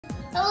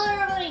Hello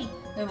everybody!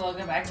 And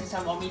welcome back to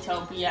some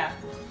Miitopia.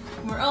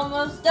 We're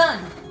almost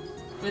done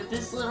with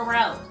this little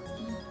route.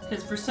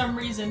 Because for some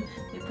reason,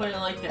 they put it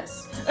like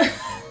this.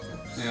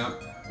 Yeah,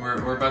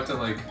 we're about to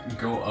like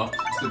go up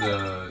to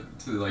the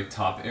like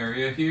top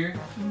area here,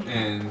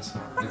 and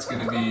it's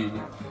gonna be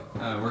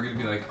we're gonna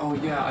be like, oh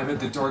yeah, I bet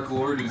the Dark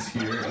Lord is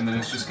here, and then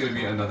it's just gonna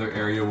be another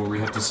area where we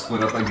have to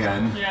split up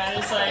again. Yeah,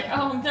 it's like,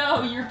 oh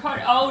no, you're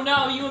part. Oh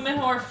no, you and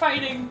Minho are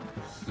fighting.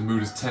 The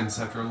mood is tense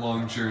after a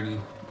long journey.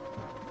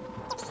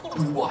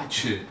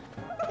 Watch it.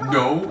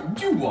 No,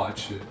 you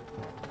watch it.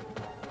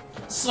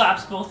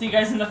 Slaps both of you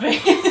guys in the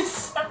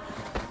face.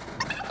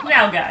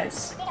 Now,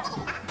 guys.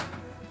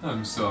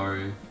 I'm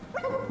sorry.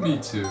 Me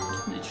too.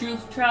 The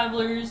truth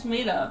travelers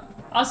made up.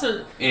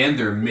 Also, and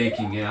they're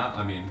making out.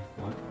 I mean,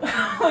 what?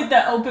 Like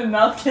that open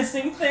mouth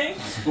kissing thing.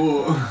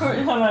 Whoa.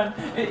 Hold on.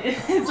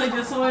 It's like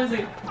this one is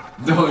like.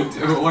 No,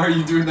 why are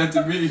you doing that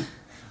to me? You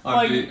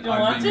don't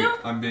want to?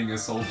 I'm being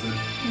assaulted.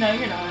 No,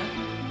 you're not.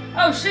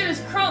 Oh shit,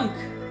 it's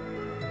Crunk.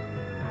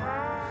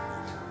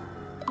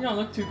 You don't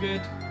look too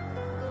good.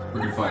 We're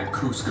gonna find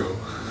Cusco.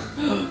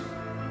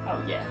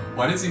 Oh yeah.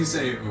 Why does he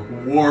say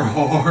war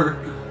whore?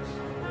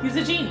 He's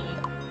a genie.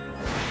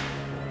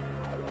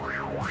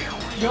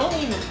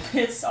 Joline is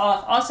pissed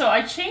off. Also,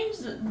 I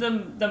changed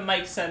the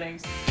mic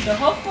settings, so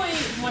hopefully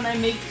when I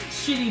make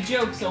shitty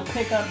jokes, they'll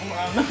pick up more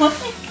on the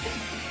mic.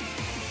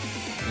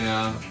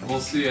 Yeah,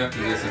 we'll see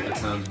after this if it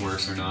sounds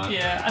worse or not.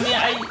 Yeah, I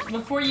mean,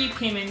 before you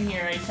came in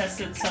here, I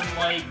tested some,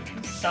 like,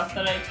 stuff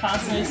that I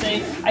constantly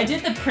say. I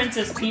did the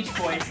Princess Peach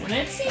voice, and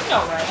it seemed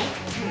alright.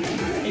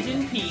 It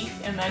didn't peak,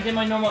 and I did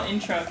my normal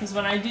intro, because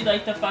when I do,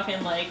 like, the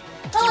fucking, like,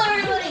 hello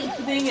everybody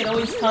thing, it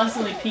always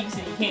constantly peaks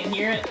and you can't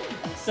hear it.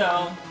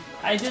 So,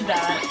 I did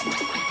that,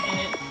 and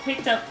it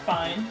picked up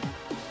fine,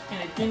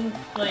 and it didn't,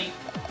 like,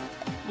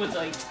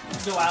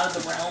 go out of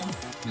the realm.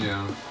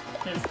 Yeah.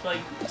 Just, like,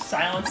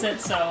 silence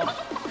it, so...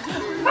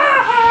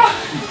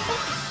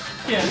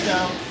 Yeah,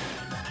 so...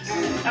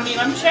 I mean,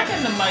 I'm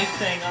checking the mic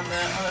thing on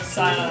the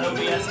side on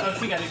OBS. Oh,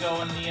 she gotta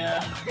go in the,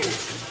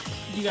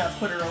 you gotta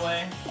put her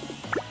away.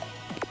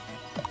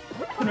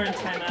 Put her in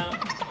timeout.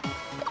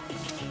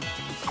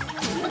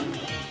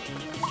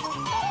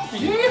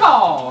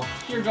 Yeehaw!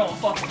 You're going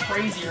fucking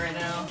crazy right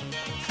now.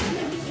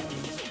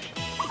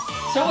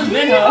 So was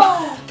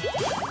Minho.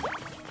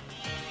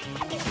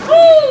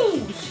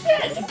 Woo!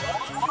 Shit!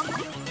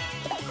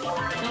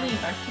 Joline,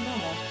 back to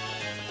normal.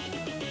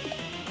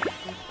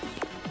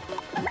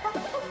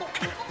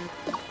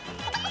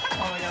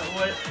 Oh my god,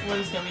 what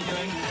is Gummy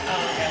doing?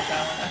 Oh, okay, I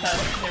found one. I thought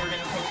they were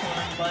gonna poke someone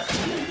on the butt.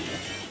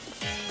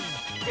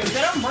 It was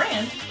that on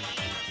brand.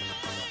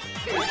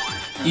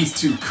 He's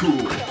too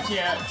cool.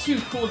 Yeah, too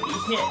cool to be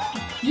hit.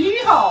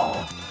 Yeehaw!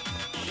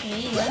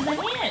 Hey, where's my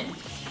hand?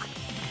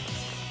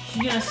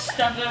 She's gonna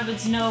stuff it up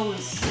its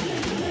nose.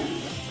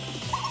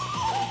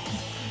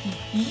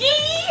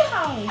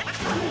 Yeehaw!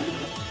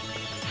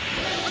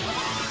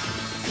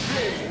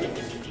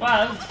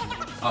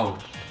 Wow,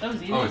 that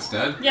was easy. Oh, it's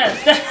dead? Yeah,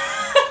 it's dead.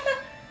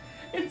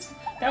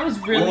 That was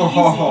really easy.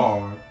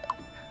 Whoa.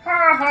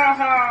 Ha ha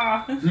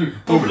ha!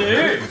 Over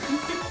there.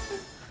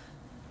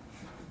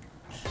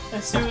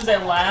 As soon as I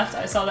laughed,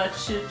 I saw that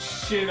shit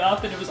shoot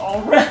up and it was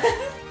all red.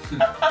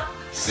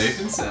 Safe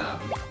and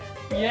sound.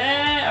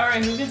 Yeah,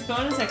 alright, who gets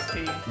bonus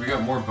XP? We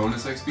got more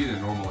bonus XP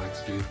than normal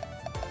XP.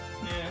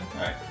 Yeah,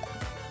 alright.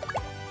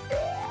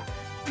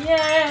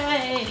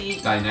 Yay!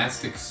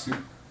 Dynastic soup.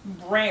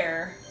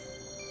 Rare.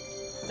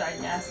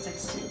 Dynastic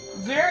soup.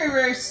 Very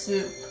rare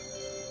soup.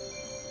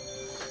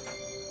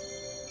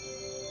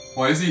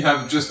 Why does he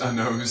have just a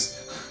nose?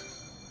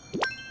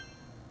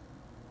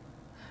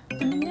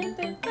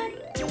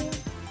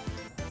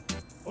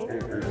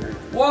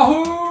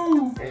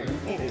 Wahoo!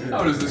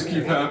 How does this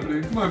keep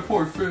happening? My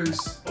poor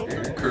face.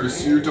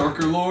 Curse you,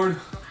 Darker Lord.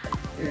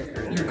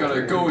 You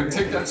gotta go and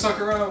take that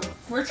sucker out.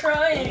 We're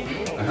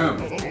trying. Ahem.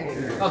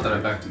 Not that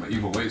I'm back to my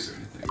evil ways or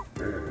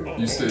anything.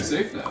 You stay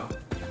safe now.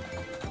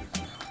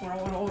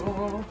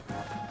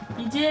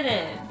 You did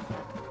it.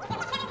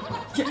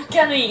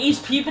 Got any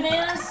HP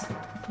bananas?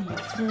 Need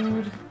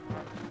food.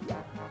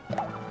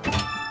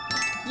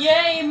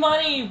 Yay,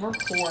 money! We're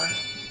poor.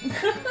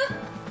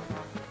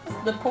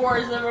 The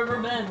poorest I've ever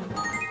been.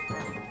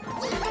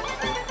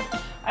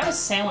 I have a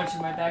sandwich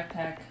in my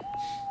backpack.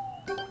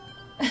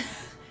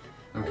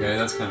 Okay,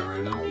 that's kind of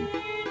random.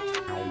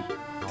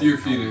 Dear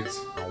Phoenix,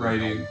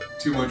 writing,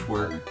 too much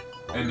work,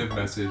 end of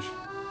message,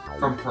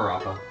 from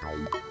Parappa.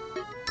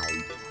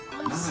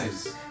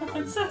 Nice.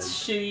 What's that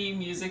shitty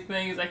music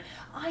thing? It's like,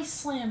 I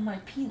slammed my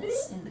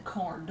penis in the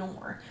car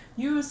door.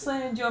 You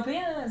slammed your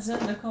penis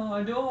in the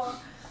car door.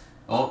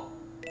 Oh.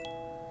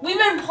 We've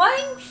been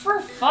playing for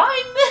 5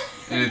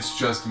 minutes! And it's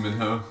just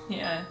Minho.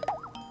 Yeah.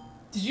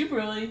 Did you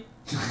really?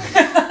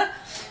 Oh,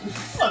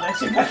 that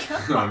shit back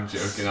up. No, I'm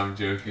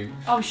joking.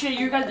 Oh shit,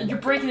 you're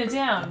breaking it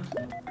down.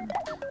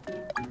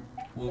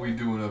 What are we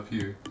doing up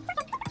here?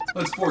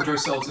 Let's forge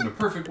ourselves into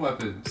perfect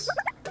weapons.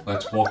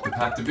 Let's walk the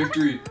path to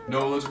victory.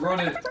 No, let's run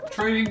it.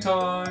 Training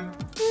time.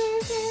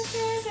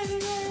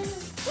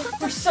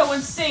 We're so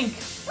in sync.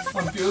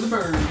 I'm feeling the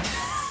bird.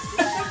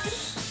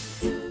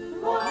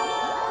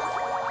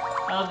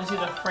 I love to see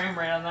the frame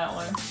rate on that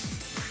one.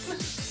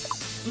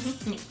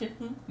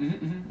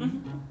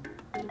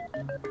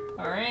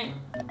 Alright.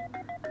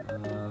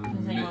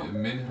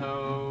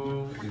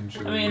 Minho and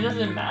Joline. I mean, it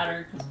doesn't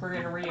matter because we're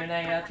gonna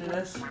reunite after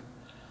this.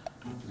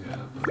 Yeah,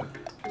 but...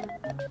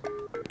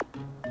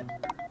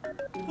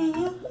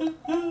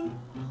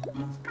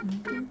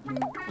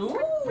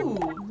 Ooh!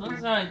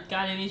 That's not a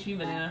goddamn HP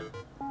banana.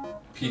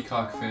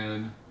 Peacock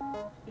fan.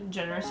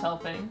 Generous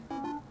helping.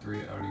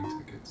 3 outing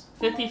tickets.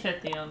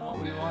 50-50 on what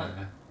we Yeah. want.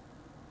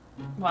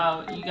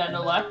 Wow, you got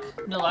no luck?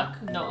 No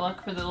luck? No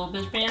luck for the little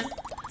bitch band?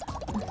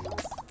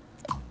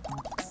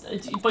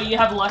 But you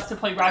have luck to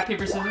play rock,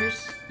 paper,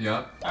 scissors?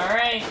 Yep.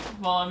 Alright,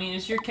 well, I mean,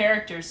 it's your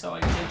character, so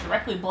I can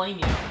directly blame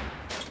you.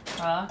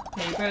 Rock,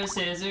 paper,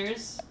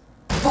 scissors.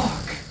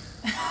 Fuck!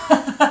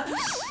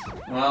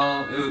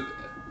 Well,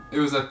 it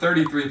was a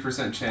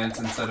 33% chance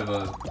instead of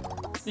a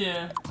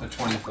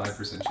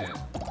 25% chance.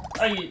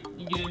 Oh, you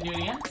didn't do it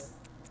again?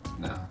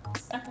 No.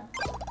 Okay.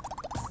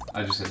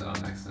 I just hit that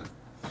on accident.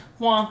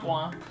 Womp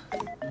womp.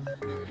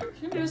 Right.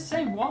 You just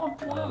say womp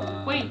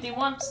womp. Wait, they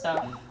want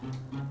stuff.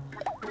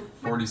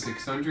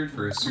 4,600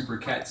 for a super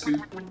cat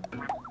suit,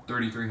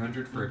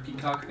 3,300 for a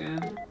peacock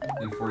fan,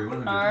 and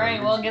 4,100.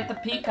 Alright, well, get the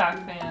peacock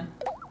fan.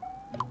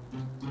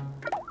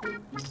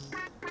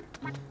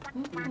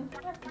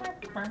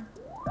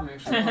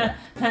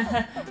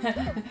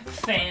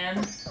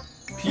 Fan.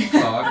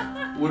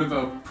 Peacock? What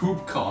about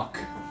poopcock?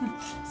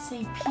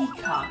 Say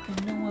peacock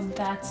and no one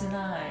bats an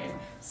eye.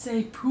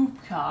 Say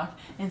poopcock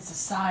and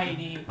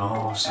society.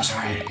 Oh,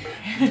 society.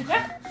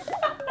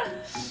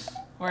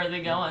 Where are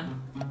they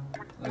going?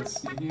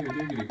 Let's see here,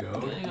 they're gonna go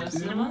Gonna go to the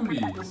cinema?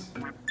 movies.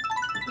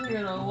 We're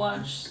gonna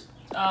watch,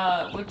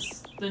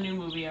 what's the new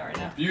movie right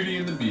now? Beauty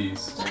and the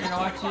Beast. We're gonna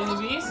watch the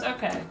movies?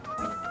 Okay.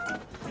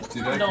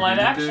 Did I The live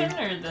forget action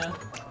anything? or the...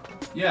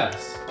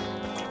 Yes.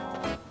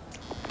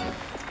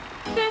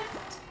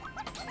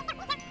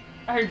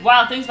 I heard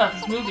wild things about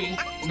this movie.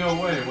 No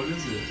way, what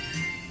is it?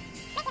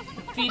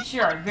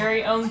 Feature our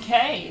very own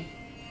Kay.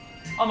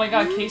 Oh my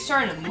god, Kay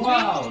starred in a movie?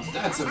 Wow,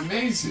 that's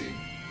amazing.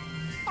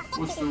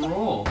 What's the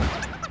role?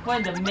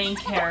 One of the main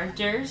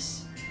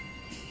characters.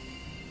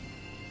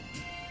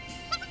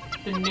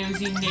 The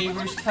nosy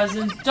neighbor's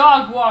cousin's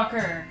dog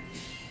walker.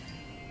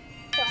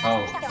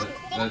 Oh,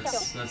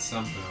 that's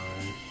something,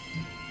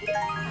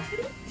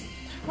 alright.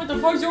 What the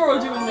fuck's Zoro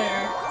doing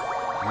there?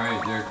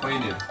 Alright, they're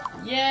acquainted.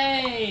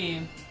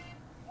 Yay!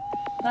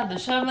 Had to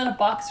shove him in a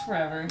box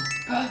forever.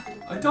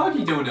 A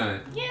doggy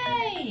donut!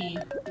 Yay!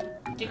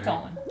 Get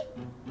going.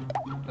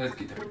 Let's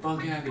get the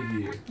fuck out of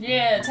here.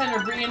 Yeah, time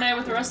to reunite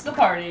with the rest of the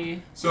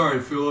party. Sorry,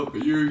 Philip,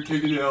 but you're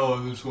taking the L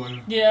on this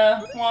one.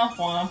 Yeah, womp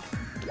womp.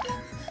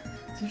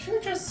 Did you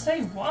just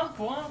say womp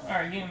womp?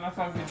 Alright, give me my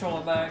fucking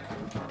controller back.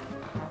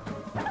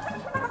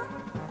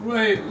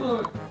 Wait,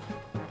 look.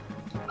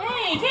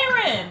 Hey,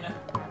 Karen!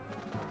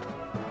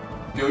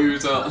 Kill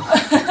yourself.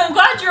 I'm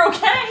glad you're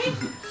okay!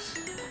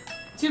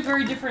 Two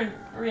very different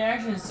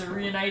reactions to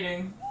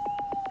reuniting.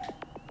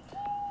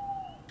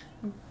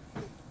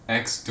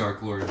 Ex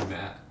Dark Lord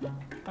Matt.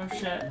 Oh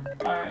shit.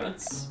 Alright,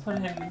 let's put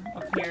him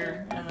up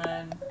here and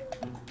then...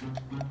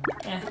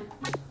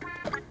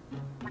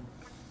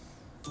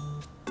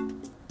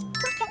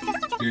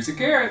 Here's a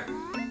carrot.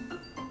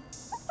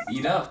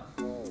 Eat up.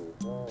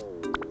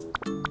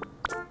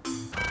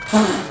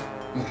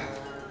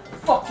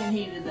 Fucking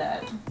hated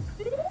that.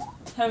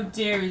 How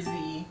dare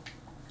thee.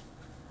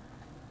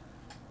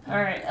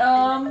 Alright,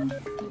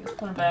 let's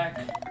put him back.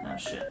 Oh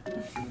shit.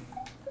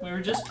 We were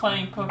just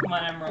playing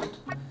Pokemon Emerald.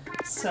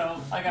 So,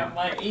 I got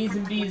my A's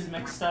and B's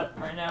mixed up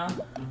right now.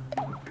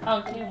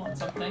 Okay, want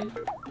something.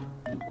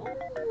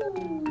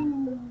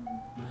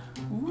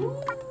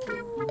 Ooh.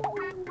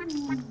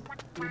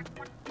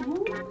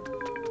 Ooh.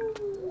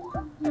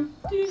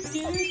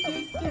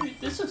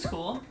 This looks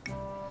cool.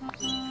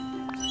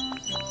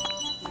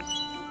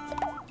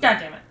 God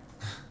damn it.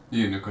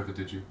 You didn't equip it,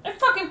 did you? I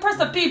fucking pressed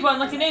the B button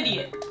like an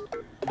idiot.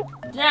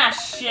 Ah,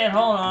 shit,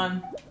 hold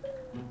on.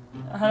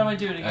 How do I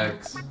do it again?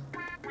 X.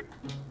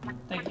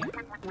 Thank you.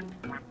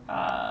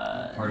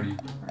 Party.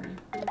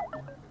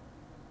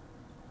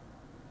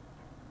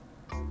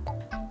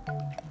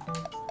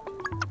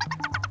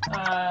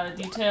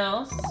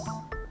 Details.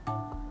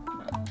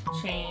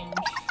 Change.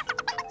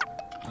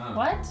 Oh.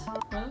 What?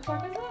 What the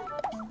fuck is that?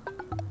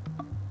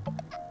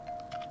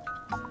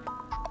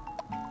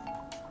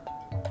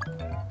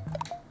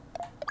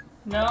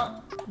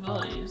 No.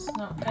 Abilities.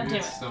 No. God damn Maybe it.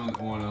 it's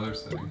one other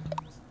setting.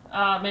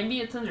 Maybe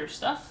it's under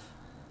stuff?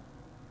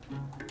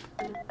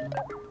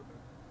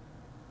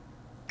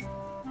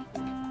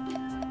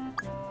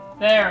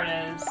 There it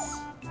is.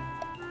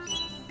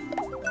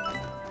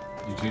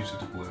 You changed it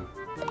to blue.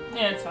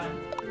 Yeah, it's fine.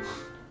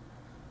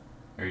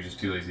 Or are you just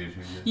too lazy to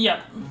change it?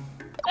 Yep.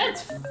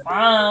 It's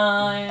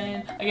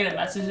fine. I get a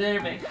message later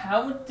like,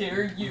 how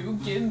dare you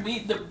give me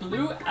the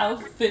blue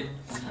outfit?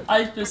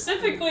 I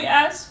specifically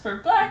asked for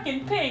black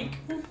and pink.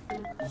 I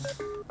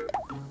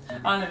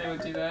don't think they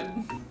would do that.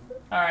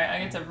 Alright, I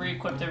get to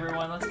re-equip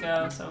everyone. Let's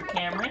go. So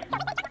Cameron,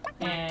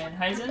 and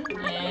Hayden,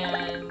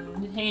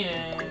 and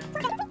Hayden.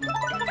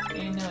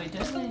 Even though he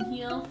doesn't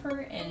heal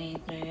for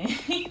anything.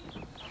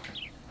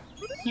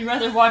 He'd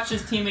rather watch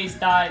his teammates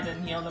die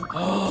than heal them.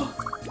 Oh!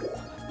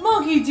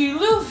 Monkey D.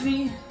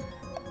 Luffy!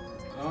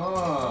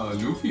 Oh,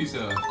 Luffy's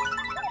a...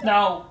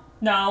 No.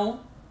 No.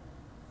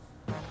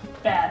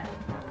 Bad.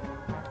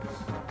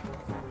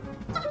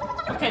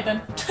 Okay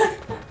then.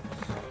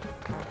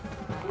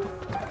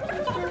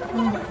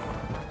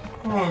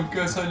 Oh,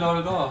 guess I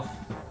nodded off.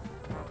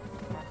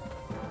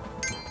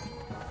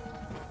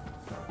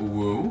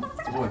 Whoa,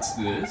 what's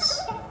this?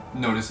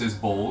 Notice his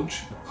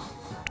bulge.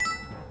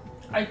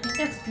 I think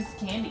that's a piece of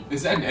candy.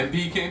 Is that an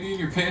MP candy in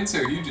your pants,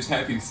 or are you just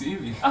happy to see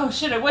me? Oh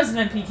shit, it was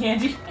an MP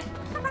candy.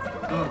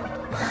 Oh.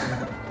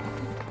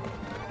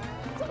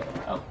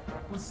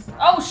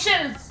 Oh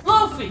shit, it's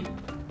Luffy!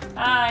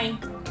 Hi.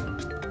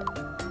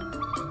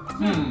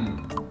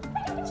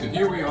 So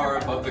here we are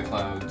above the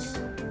clouds.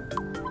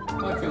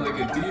 I feel like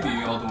a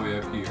deity all the way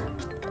up here.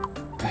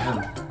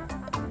 Ahem.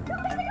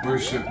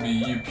 Worship me,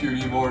 you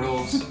puny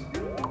mortals.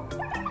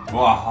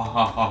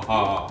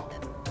 Wahahaha.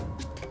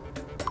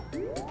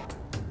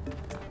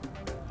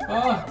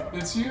 Ah,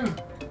 it's you.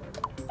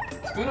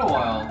 It's been a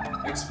while.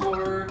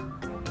 Explorer.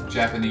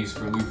 Japanese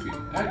for Luffy.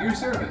 At your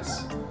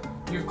service.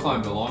 You've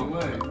climbed a long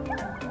way.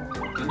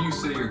 And you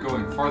say you're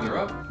going farther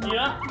up?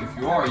 Yeah. If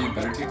you are, you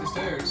better take the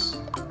stairs.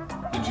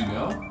 Did you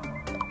know?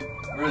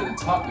 Right at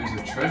the top, there's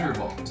a treasure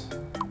vault.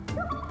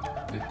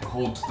 It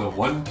holds the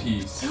One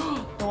Piece.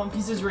 The One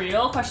Piece is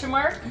real? Question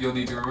mark? You'll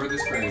need to remember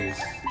this phrase.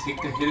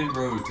 Take the hidden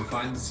road to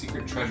find the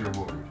secret treasure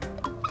hoard.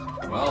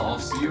 Well, I'll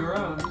see you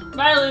around.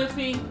 Bye,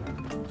 Luffy.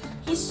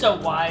 He's so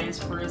wise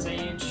for his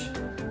age.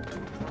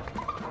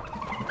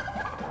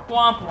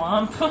 Womp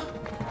womp.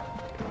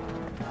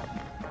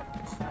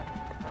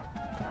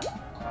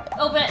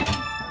 Open!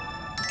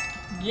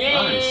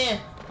 Yeah! Nice.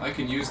 I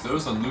can use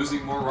those on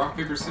losing more rock,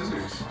 paper,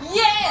 scissors.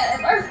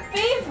 Yeah! Our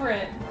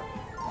favorite!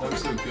 I'm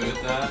so good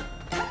at that.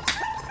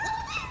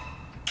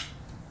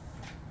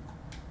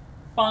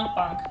 Bonk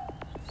bonk.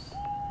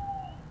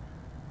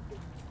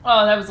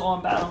 Oh, that was a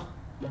long battle.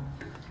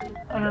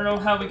 I don't know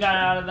how we got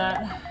out of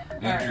that.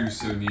 Andrew's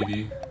so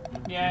needy.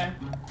 Yeah.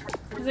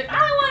 He's like, I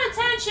want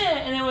attention!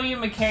 And then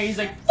William McCary, he's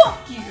like,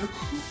 fuck you!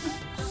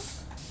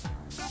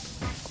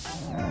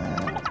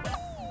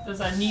 That's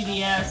a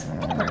needy ass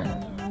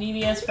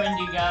friend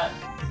you got.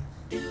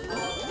 You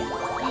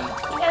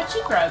got a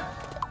cheek rub.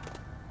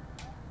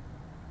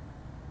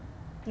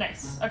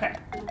 Nice. Okay.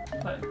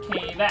 Put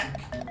K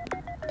back.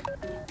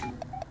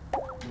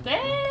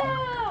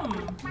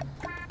 Damn!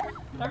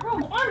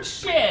 Everyone wants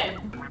shit!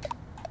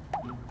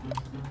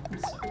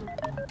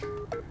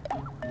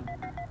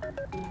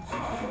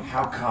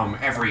 How come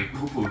every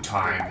poo-poo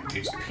time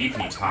is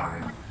pee-pee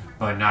time,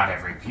 but not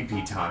every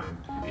pee-pee time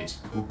is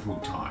poo-poo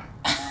time?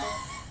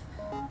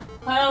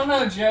 I don't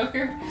know,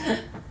 Joker.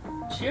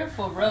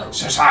 Cheerful road.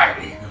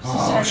 Society!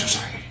 Oh,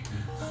 society!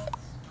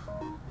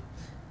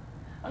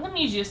 I'm gonna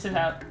need you to sit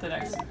out the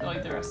next,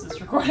 like, the rest of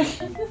this recording.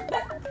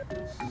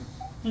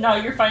 No,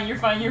 you're fine, you're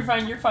fine, you're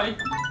fine, you're fine.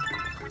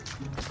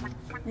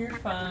 You're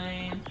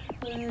fine.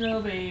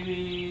 Little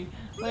baby.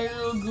 My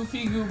little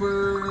goofy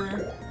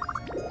goober.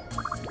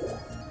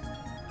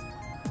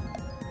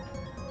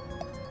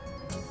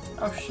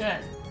 Oh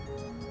shit.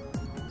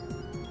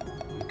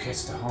 You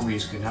kiss the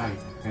homies goodnight,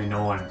 and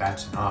no one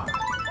bats an eye.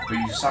 But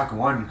you suck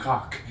one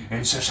cock,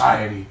 and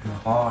society,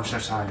 oh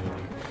society,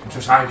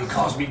 society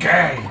calls me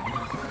gay!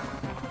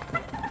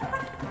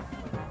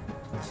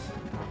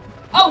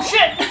 Oh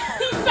shit!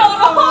 He fell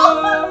in a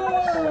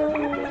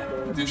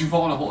hole! Did you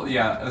fall in a hole?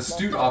 Yeah,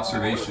 astute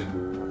observation.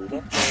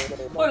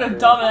 What a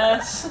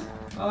dumbass.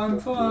 I'm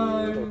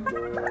fine.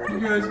 You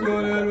guys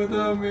going in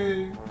without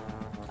me.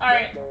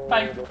 Alright,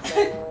 bye.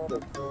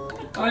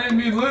 I didn't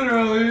mean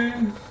literally.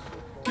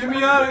 Get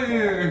me out of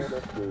here.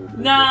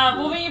 Nah,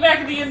 we'll meet you back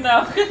at the end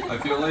though. I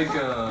feel like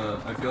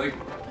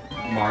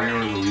Mario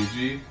or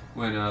Luigi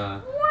when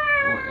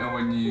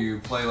you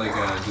play like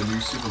the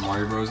new Super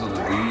Mario Bros on the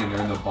Wii and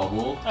they're in the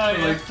bubble. Oh,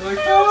 yeah. They're like,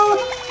 oh,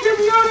 get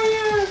me out of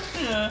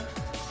here. Yeah.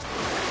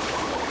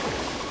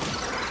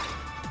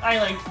 I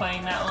like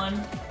playing that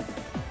one.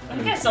 I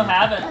think I still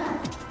have it.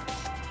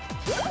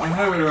 I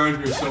have it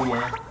around here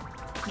somewhere.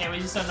 Yeah, we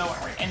just don't know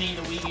where any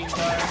of the Wii games are.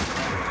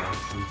 Yeah,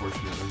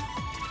 unfortunately.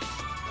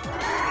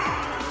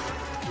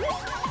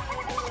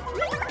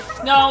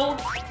 No!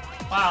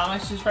 Wow, I'm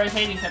actually surprised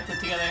Hayden kept it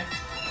together.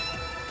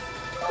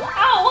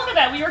 Oh, look at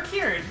that! We were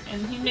cured!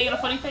 And he made a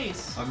funny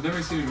face. I've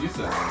never seen him use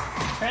that one.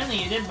 Apparently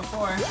you did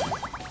before.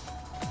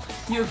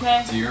 You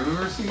okay? Do you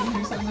remember seeing him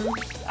use that move?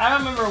 I don't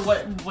remember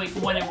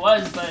when it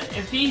was, but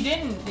if he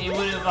didn't, he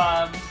would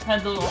have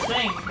had the little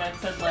thing that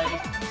said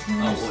like. Oh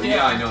well,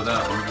 yeah, I know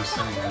that. I'm just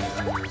saying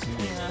I've never seen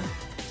it. Yeah.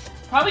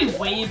 Probably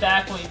way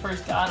back when we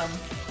first got him.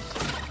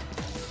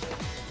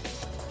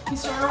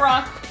 He's throwing a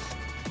rock.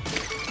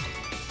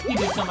 He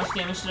did so much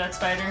damage to that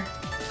spider.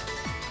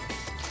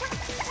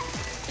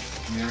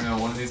 You never know,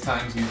 one of these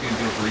times he's gonna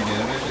deal 3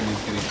 damage and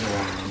he's gonna kill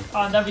one of them.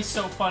 Oh, that'd be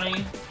so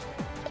funny.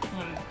 I'm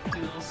gonna do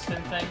a little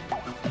spin thing.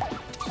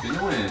 Spin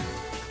to win.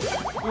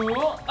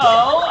 Ooh,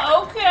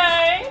 oh,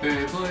 okay.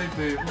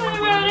 Beyblade.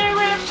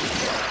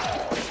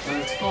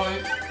 Let's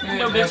fight an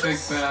No epic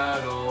bitches.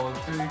 battle.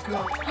 Take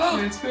up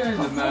and spin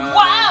the map.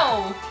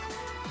 Wow!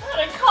 What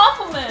a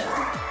compliment!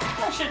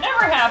 That shit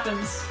never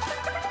happens.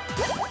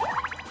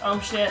 Oh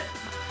shit.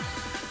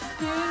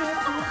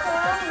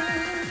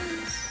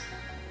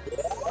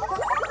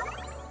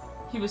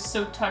 He was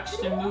so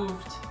touched and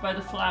moved by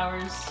the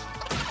flowers.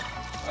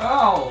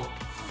 Ow!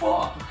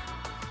 Fuck!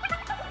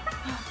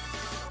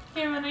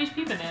 Here, an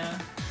HP banana.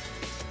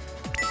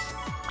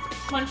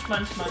 Munch,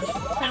 munch, munch.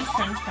 Crunch,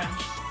 crunch,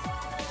 crunch.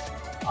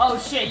 Oh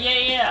shit,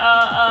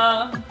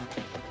 yeah.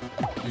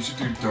 You should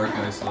do Dark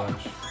Eye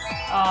Slash.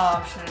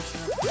 Oh, shit.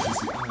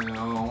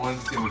 I wanted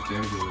to see how much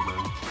damage it would have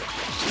done.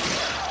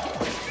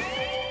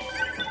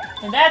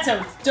 And that's how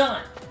it's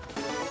done.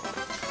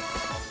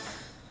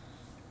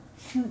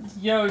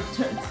 Yo,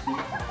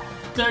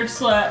 Dark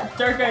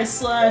Eye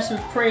Slash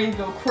with Prey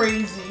go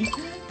crazy.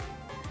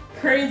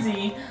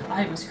 Crazy.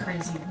 I was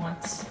crazy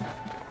once.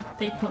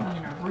 They put me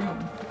in a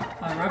room.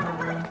 A rubber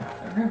room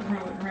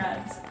with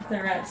rats.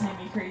 The rats made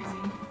me crazy.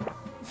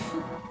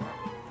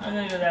 I'm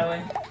gonna go that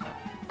way.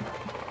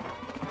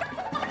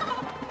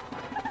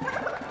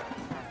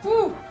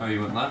 Woo! Oh,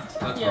 you went left?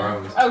 That's Yeah. where I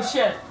was. Oh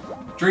shit.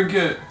 Drink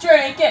it!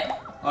 Drink it!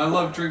 I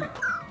love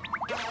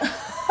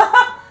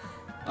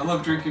I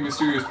love drinking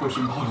mysterious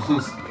potion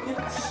bottles.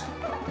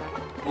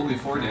 Only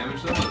 4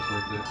 damage though, that's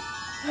worth it.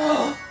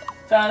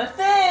 Found a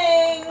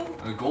thing!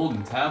 A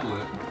golden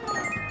tablet.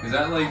 Is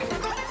that like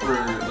for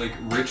like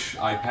rich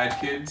iPad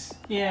kids?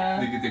 Yeah.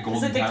 They get the Is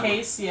golden it the tablet?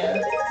 case?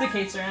 Yeah. It's the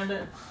case around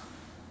it.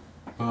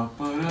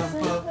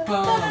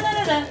 Ba-ba-da-ba-ba.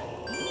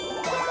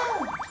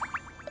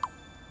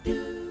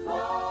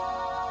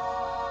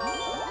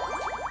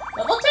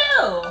 Level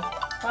 2! Wow,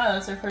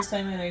 that's our first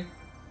time meeting.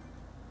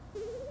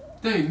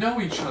 They know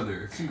each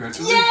other.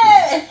 Congratulations.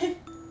 Yay!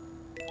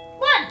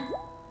 What?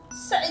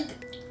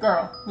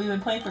 Girl, we've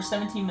been playing for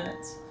 17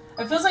 minutes.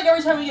 It feels like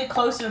every time we get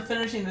closer to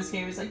finishing this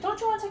game, it's like, don't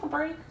you want to take a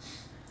break?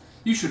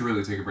 You should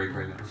really take a break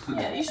right now.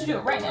 Yeah, you should do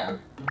it right now.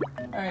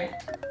 Alright.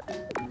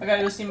 I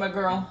gotta go see my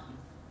girl.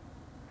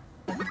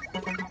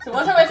 So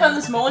one time I found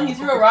this mole and he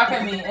threw a rock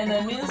at me, and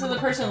then me and this other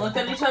person looked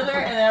at each other,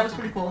 and that was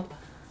pretty cool.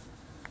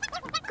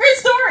 Great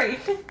story!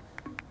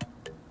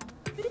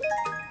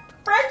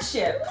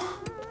 Friendship!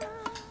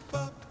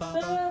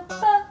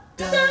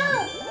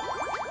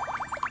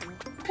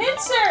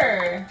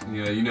 Pincer!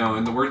 Yeah, you know,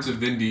 in the words of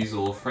Vin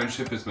Diesel,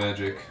 friendship is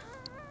magic.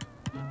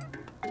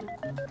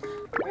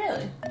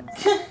 Really? I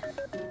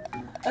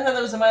thought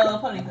that was a My Little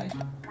Pony thing.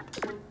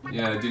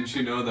 Yeah, didn't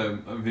you know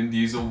that Vin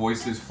Diesel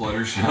voices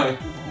Fluttershy?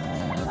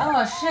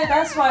 Oh shit,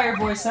 that's why her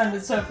voice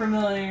sounded so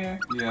familiar.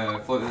 Yeah,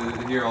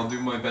 here, I'll do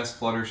my best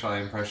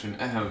Fluttershy impression.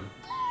 Ahem.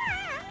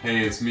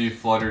 Hey, it's me,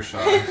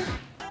 Fluttershy.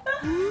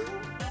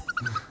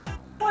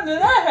 When did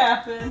that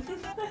happen?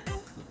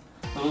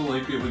 I don't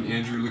like it when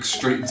Andrew looks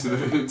straight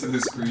into the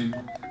screen.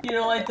 You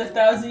don't like the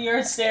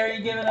 1,000-yard stare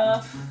you're giving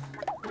off?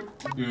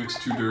 He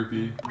looks too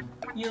derpy.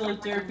 You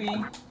look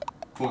derpy.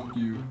 Fuck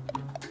you.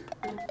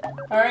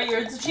 Alright,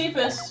 you're the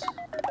cheapest.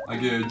 I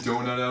get a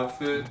donut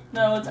outfit.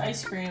 No, it's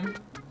ice cream.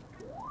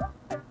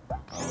 Oh,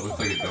 it looks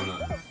like a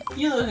donut.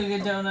 You look like a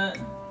donut.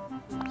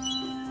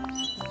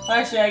 Well,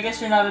 actually, I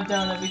guess you're not a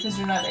donut because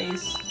you're not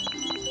Ace.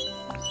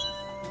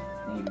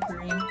 You're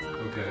green.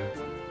 Okay.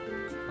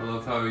 I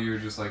love how you're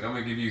just like, I'm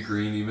gonna give you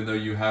green even though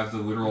you have the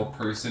literal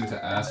person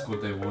to ask what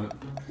they want.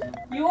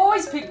 You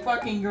always pick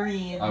fucking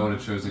green. I would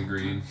have chosen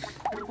green.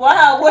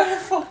 Wow, what a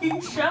fucking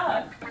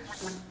shock.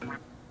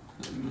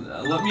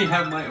 Let me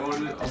have my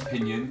own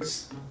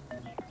opinions.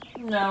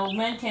 No,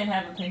 men can't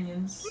have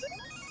opinions.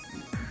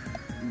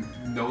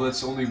 No,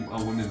 that's only a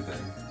women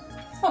thing.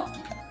 Fuck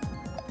you.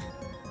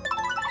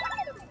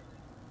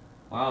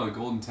 Wow, a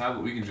golden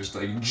tablet, we can just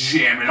like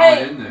jam it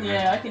Hey, on in there.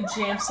 yeah, I can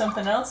jam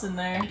something else in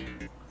there.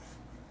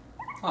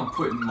 I'm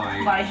putting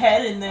My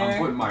head in there. I'm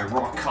putting my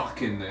rock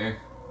cock in there.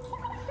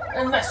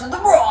 And mess with the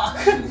rock!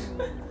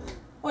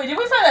 Wait, did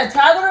we find that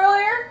tablet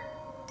earlier?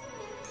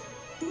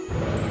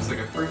 Looks like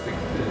a perfect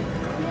fit.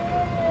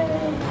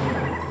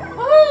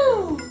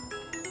 Woo!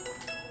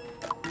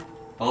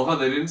 I love how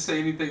they didn't say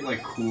anything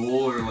like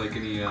cool or like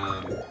any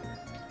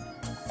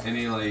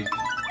like,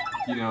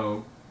 you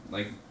know,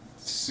 like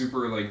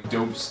super like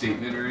dope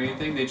statement or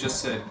anything. They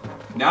just said,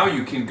 now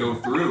you can go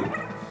through.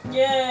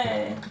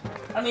 Yay!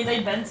 I mean,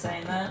 they've been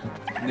saying that.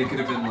 And they could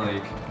have been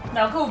like,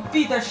 Now go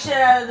beat the shit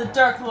out of the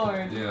Dark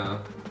Lord. yeah.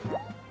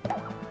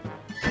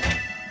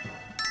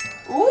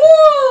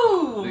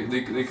 Ooh!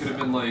 They could have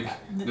been like,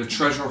 the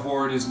treasure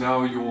hoard is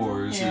now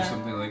yours or Yeah.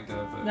 something like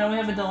that. But Now we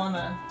have a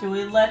dilemma. Do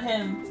we let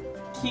him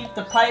keep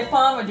the pipe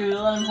bomb or do we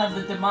let him have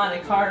the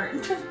demonic heart?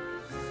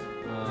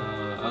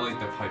 I like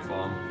the pipe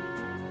bomb.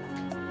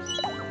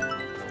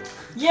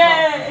 Yay!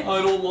 I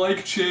don't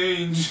like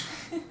change.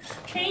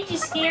 Change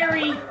is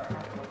scary.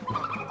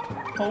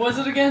 What was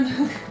it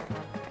again?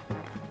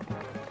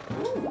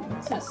 Ooh,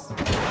 it's this?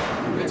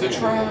 It's a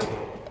trap.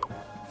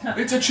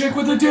 It's a chick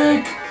with a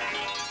dick.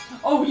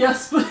 Oh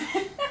yes, but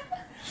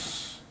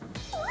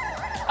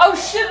oh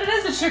shit! It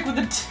is a chick with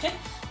a dick.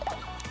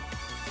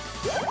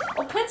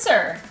 Oh,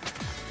 pincer.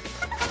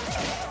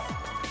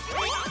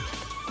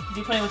 Is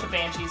he playing with the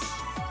banshees?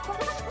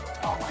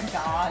 Oh my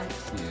god.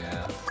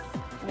 Yeah.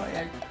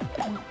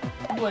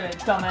 What a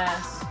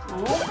dumbass.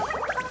 Ooh.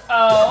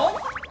 Oh.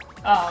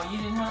 Oh, you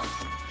didn't help?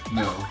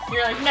 No.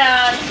 You're like,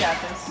 nah, you got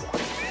this.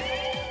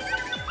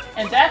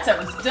 And that's how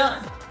it's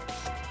done.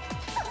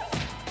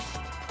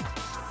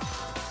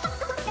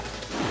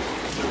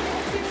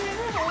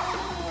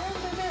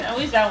 At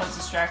least that one's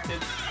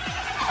distracted.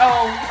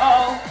 Oh.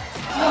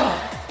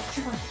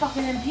 She's my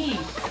fucking MP.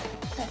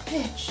 That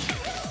bitch.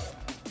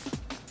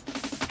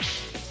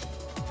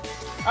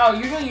 Oh,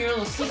 you're doing your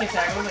little sneak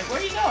attack. I was like, where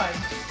are you going?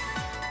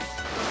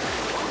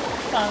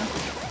 Come.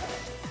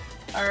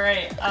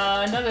 Alright,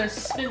 another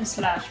spin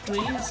slash,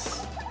 please.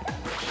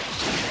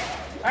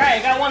 Alright,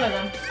 I got one of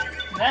them.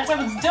 And that's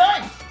how it's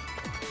done!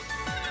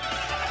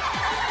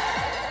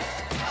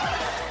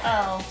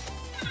 Oh.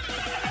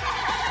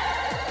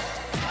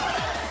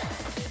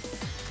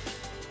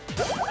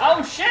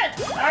 Oh shit!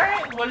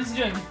 Alright, what is he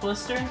doing?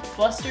 Bluster?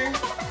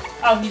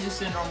 Oh, he's just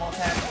doing a normal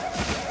attack.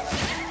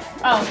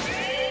 Oh.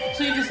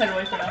 So you just head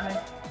away from that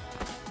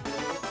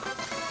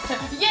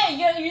thing.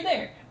 Yeah, you're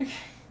there!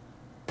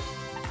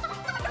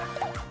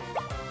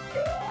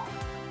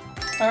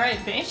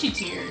 Alright, Banshee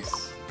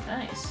tears.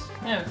 Nice.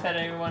 I haven't fed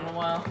anyone in a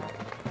while.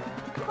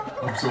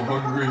 I'm so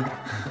hungry.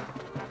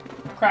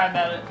 Cry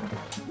about it.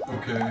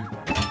 Okay.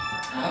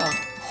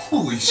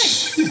 Holy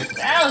shit.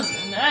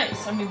 6,000,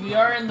 nice. I mean, we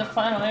are in the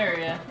final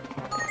area.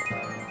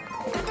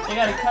 They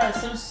gotta cut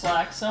us some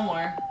slack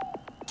somewhere.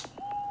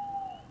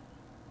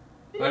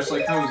 I just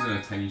like how it was in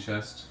a tiny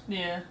chest.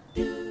 Yeah.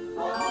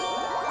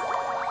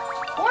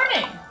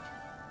 Warning!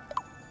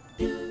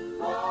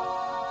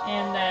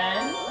 And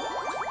then...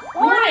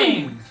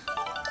 Warning!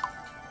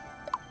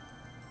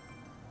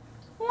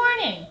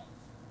 Warning!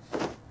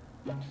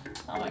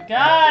 Oh my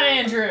god,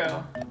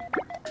 Andrew!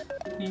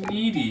 You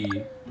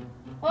needy.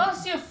 What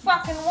else do you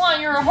fucking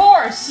want? You're a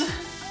horse!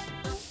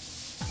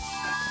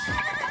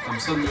 I'm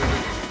suddenly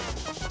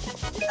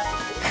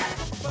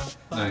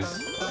nice.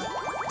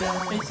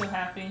 He's so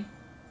happy.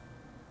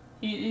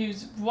 He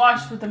was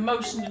washed with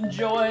emotion and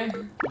joy.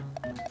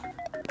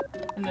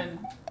 And then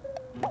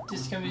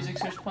disco music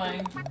starts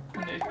playing.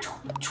 And then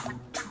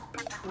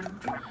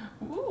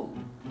ooh.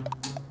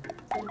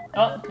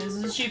 Oh, this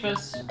is the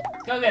cheapest.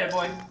 Go get it,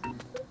 boy.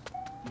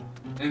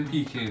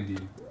 MP candy.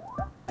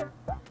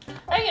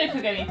 I ain't gonna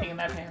cook anything in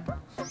that pan.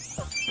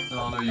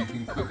 Oh no, you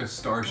can cook a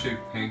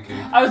star-shaped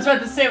pancake. I was about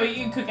to say, well, you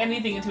can cook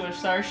anything into a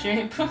star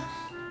shape.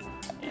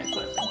 Yeah,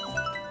 clip.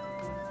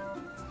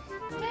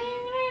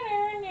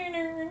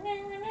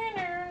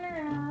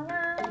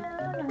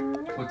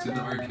 What's in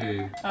the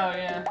arcade? Oh,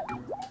 yeah.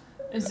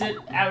 Is it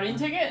outing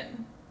ticket?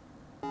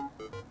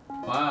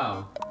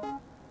 Wow.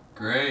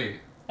 Great.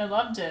 I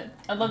loved it.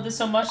 I loved it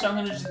so much that I'm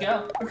gonna just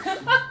go.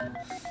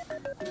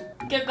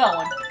 Get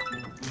going.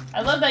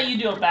 I love that you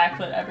do a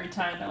backflip every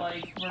time that,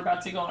 like, we're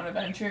about to go on an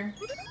adventure.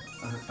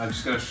 I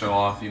just gotta show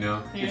off, you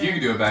know? Yeah. If you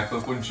could do a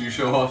backflip, wouldn't you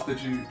show off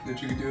that you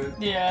could do it?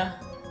 Yeah.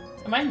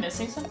 Am I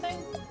missing something?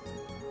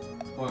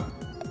 What?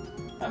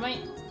 How am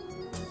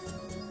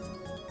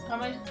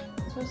I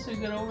supposed to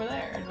get over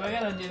there? Do I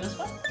gotta do this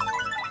one?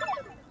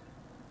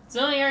 It's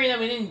the only area that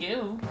we didn't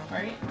do,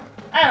 right?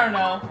 I don't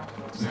know.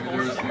 Maybe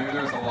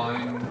there was a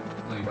line,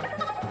 like...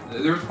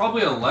 There was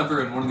probably a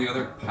lever in one of the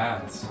other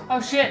paths. Oh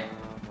shit!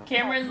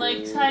 Cameron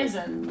likes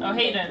Hayden. Oh,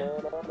 Hayden.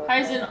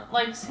 Hayden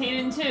likes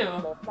Hayden too.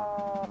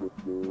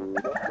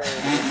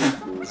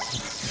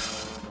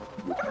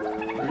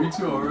 Are you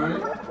two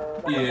alright?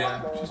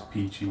 Yeah, just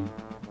peachy.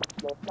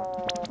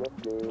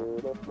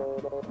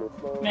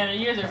 Man,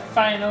 you guys are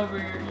fighting over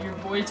your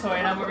boy toy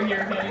and I'm over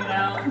here hanging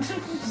out.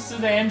 Just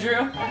with Andrew.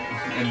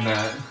 And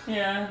Matt.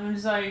 Yeah, I'm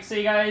just like, so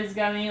you guys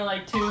got any,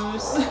 like,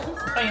 twos?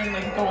 Playing,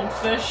 like,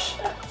 goldfish.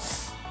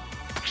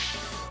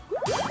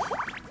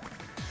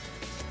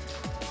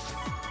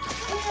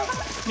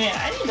 Man,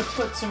 I need to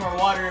put some more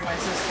water in my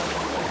system.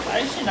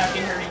 I should not be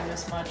hurting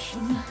this much.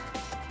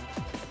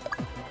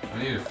 I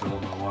need to fill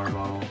up my water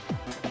bottle.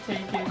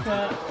 Take your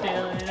cup,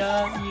 fill it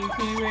up, you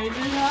can raise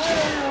it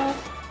higher.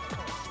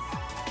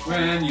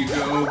 When you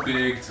go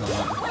big time.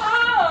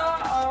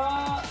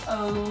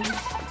 Oh.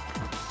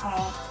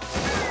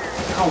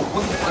 Oh,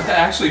 what the fuck? That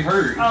actually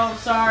hurt. Oh,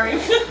 sorry.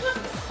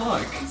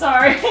 Fuck.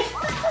 Sorry.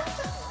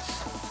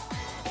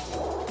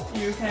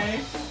 You okay?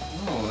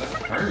 Oh, that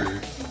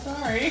hurt.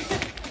 Sorry.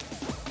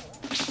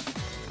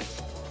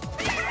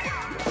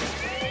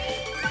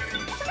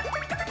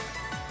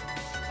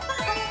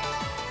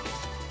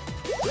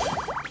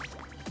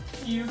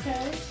 You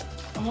okay?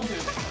 I'm gonna do it.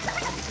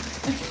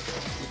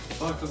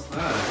 What the fuck was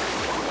that?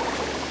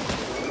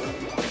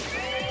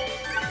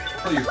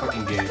 Play your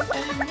fucking game.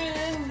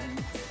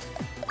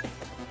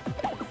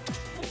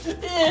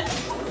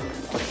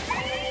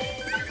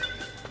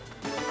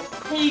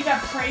 Hey, you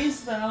got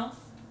praise though.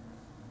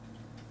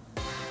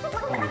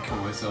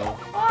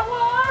 myself.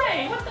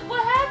 Why?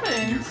 What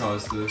happened? You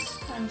caused this.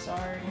 I'm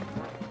sorry.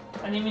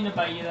 I didn't mean to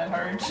bite you that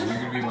hard. You're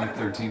gonna be my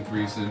 13th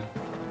reason.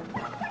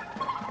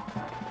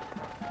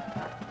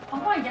 Oh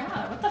my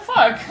god, what the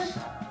fuck?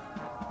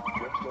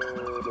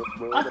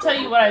 I'll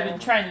tell you what I've been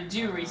trying to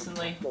do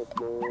recently.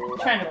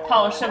 Trying to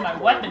polish up my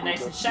weapon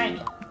nice and shiny.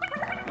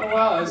 Oh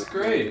wow, that's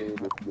great.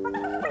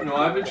 You know,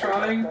 I've been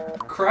trying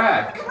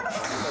crack.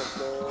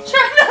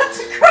 Try not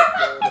to cry!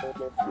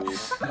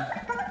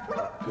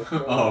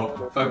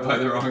 Oh, if I buy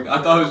the wrong...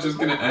 I thought it was just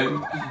gonna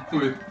end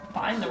with...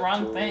 Find the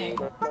wrong thing.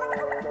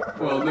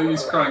 Well, no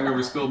use crying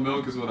over spilled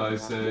milk is what I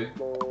say.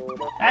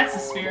 That's the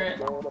spirit.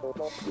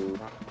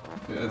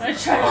 Yeah, I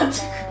try not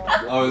to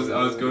cry. I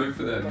was going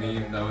for that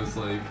meme and I was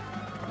like,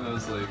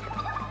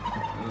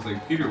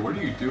 Peter, what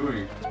are you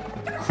doing?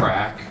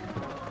 Crack.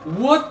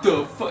 What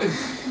the fuck?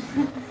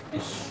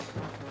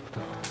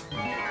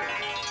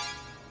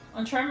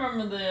 I'm trying to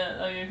remember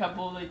a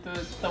couple, like the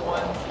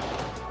ones.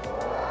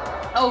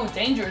 Oh,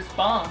 dangerous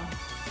bomb.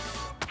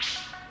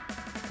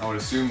 I would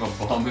assume a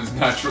bomb is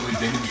naturally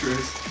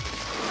dangerous.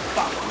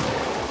 Fuck.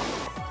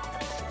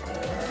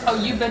 Oh,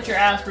 you bet your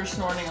ass we're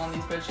snorting on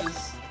these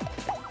bitches.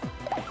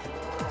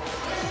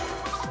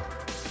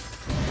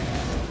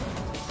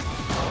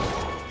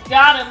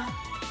 Got him.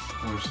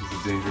 Oh, she's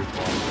a dangerous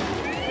bomb.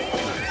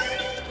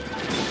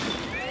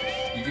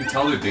 Nice. You can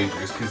tell they're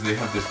dangerous because they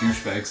have the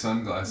douchebag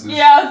sunglasses.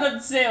 Yeah, I was about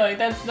to say, like,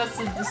 that's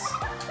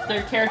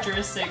their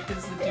characteristic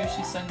is the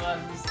douchey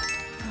sunglasses.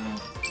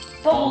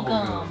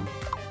 Bubblegum.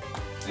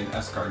 And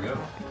escargot.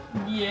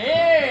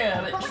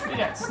 Yeah, but we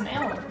got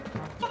snail.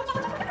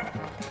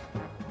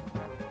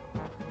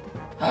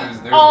 There's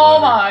Oh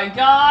my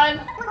god!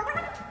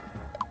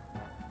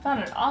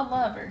 Found an odd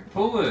lever.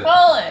 Pull it.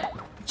 Pull it!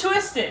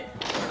 Twist it!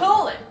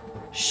 Pull it!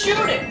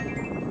 Shoot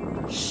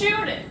it!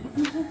 Shoot it!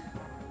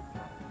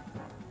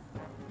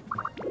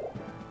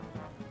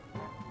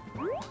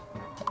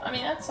 I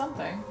mean, that's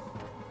something.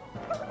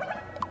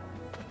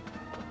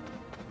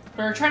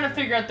 We're trying to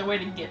figure out the way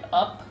to get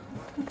up.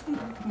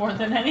 More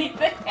than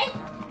anything.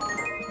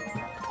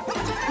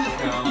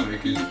 Don't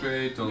make it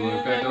straight, don't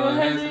look back, Don't don't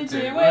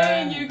hesitate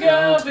when you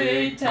go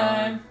big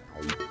time.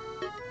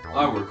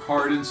 I work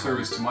hard in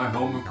service to my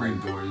home of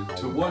Greenthorn.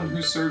 To one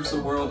who serves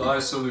the world, I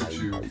salute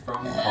you.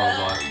 From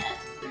Carlbot.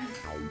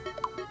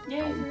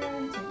 Yeah, you're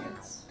getting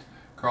tickets.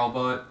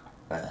 Carlbot,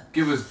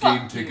 give us Fuck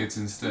game tickets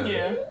instead.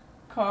 Yeah.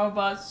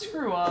 Carbot,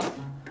 screw off.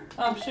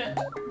 Oh shit,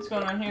 what's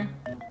going on here?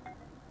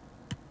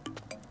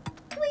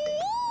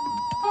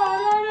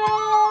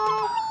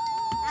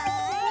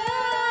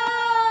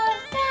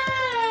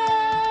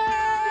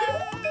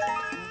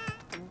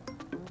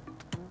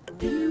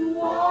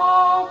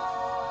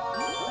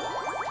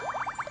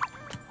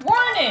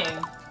 Warning!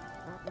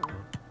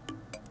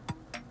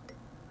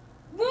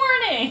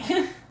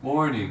 Warning!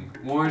 Warning,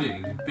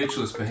 warning,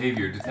 bitchless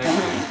behavior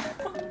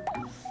detected.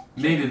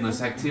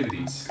 Maidenless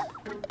activities.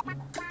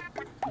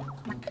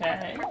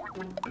 Okay.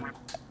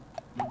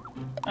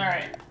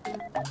 Alright.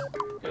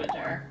 Good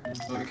there.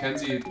 Oh,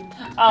 Mackenzie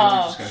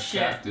Oh, just got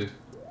shit. shafted.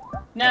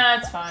 Nah,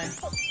 it's fine.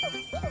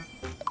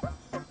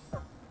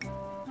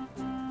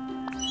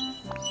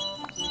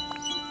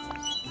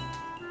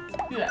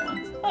 Do that one.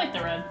 I like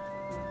the red.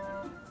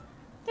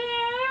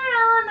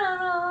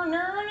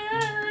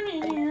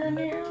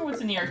 What's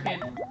in the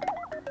arcade?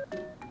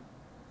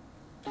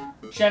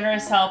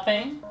 Generous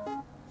helping.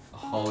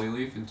 Holly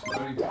leaf and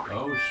 20.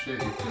 Oh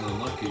shit, you're feeling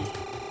lucky.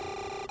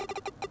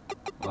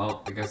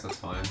 Well, I guess that's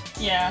fine.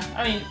 Yeah,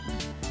 I mean,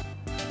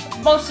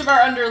 most of our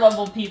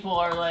underlevel people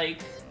are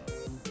like,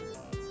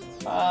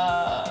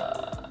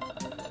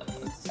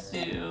 let's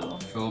do.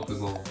 Philip is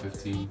level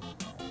 15.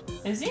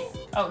 Is he?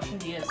 Oh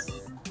shit, he is.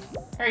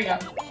 Here you go.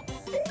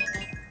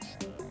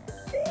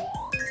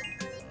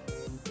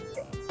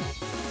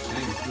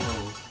 Dang, 2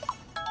 levels.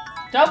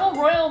 Double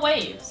royal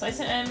wave. Slice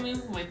an enemy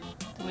with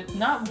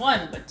not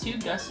one, but 2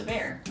 gusts of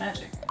air.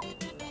 Magic.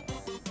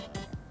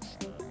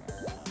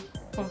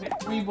 Okay,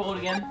 re-roll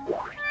again.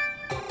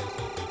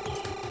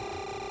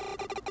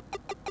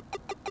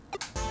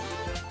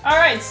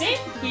 Alright, see?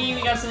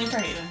 We got something for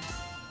Hayden.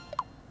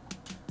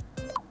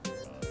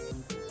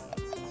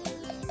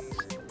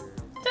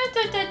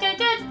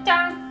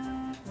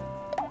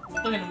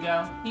 Look at him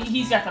go.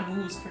 He's got the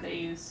moves for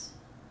days.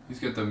 He's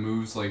got the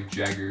moves like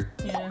Jagger.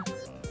 Yeah.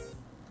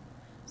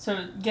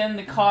 So get in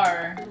the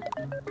car,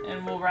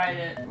 and we'll ride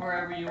it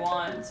wherever you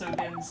want, so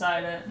get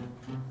inside it.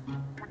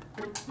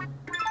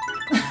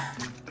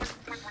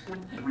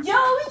 Yo,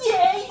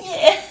 yeah,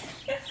 yeah!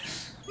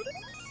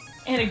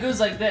 And it goes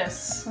like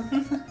this.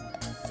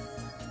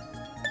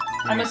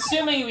 I'm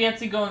assuming we have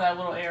to go in that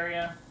little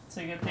area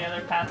to get the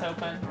other path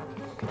open.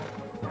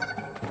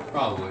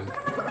 Probably.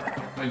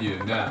 I need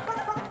a nap.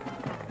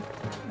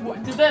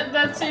 What, did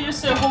that say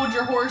just to hold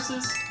your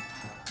horses?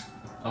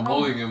 I'm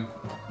holding him.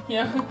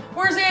 Yeah.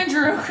 Where's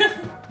Andrew?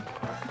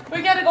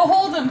 We gotta go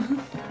hold him.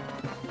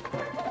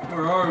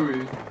 Where are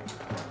we?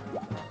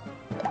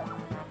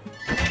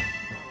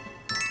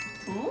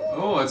 Ooh.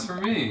 Oh, it's for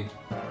me.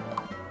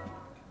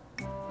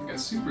 I got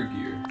super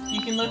gear? You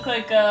can look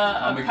like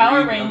a I'm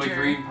Power green, Ranger. I'm a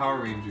green Power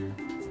Ranger.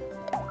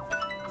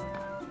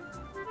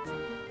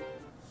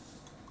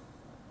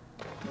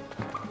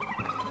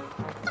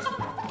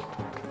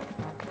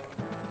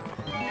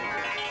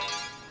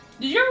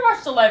 Did you ever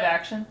watch the live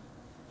action?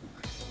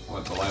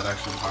 What, the live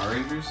action Power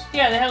Rangers?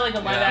 Yeah, they have like a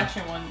live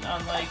action one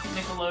on like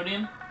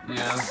Nickelodeon.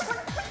 Yeah.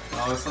 I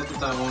always thought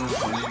that one was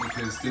funny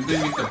because didn't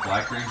they make the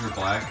Black Ranger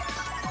black?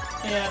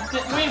 Yeah.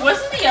 Wait,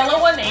 wasn't the yellow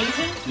one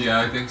Asian?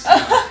 Yeah, I think so.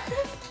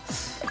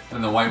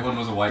 And the white one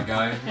was a white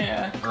guy?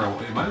 Yeah.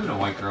 Or it might have been a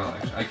white girl,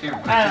 actually. I can't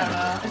I don't remember.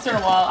 know. It's been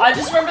a while. I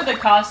just remember the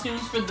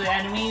costumes for the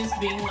enemies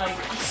being like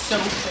so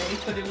fake,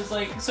 but it was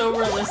like so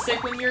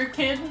realistic when you're a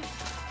kid.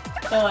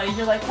 So like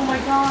you're like, oh my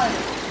god,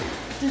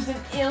 there's an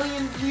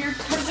alien weird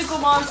tentacle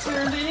monster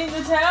invading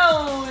the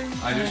town.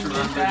 I just and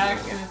remember back,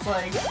 and it's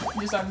like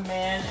just a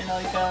man in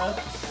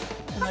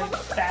like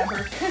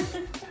fabric.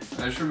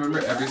 I just remember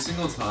every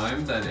single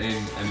time that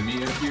an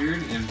enemy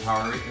appeared in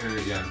Power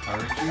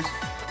Rangers,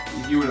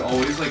 he would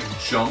always like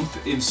jump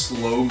in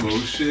slow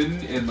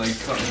motion and like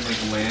come and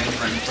like land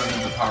right in front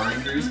of the Power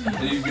Rangers,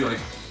 and you'd be like,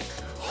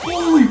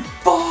 "Holy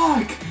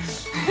fuck!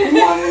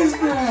 What is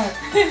that?"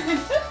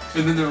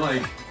 And then they're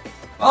like,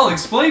 "I'll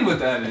explain what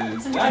that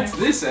is. That's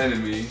this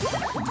enemy."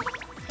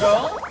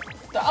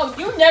 Oh,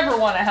 you never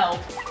want to help.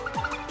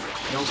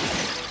 Nope.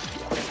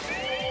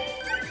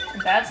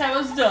 That's how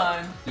it's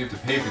done. You have to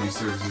pay for these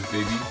services,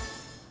 baby.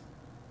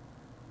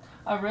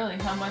 Oh really?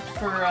 How much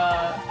for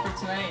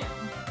tonight?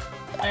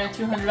 I got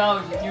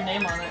 $200 with your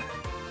name on it.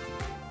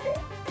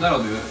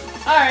 That'll do it.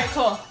 Alright,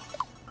 cool.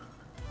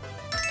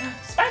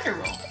 Spider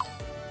roll.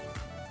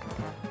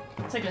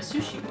 It's like a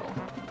sushi roll.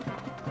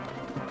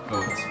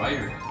 Oh, the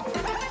spider.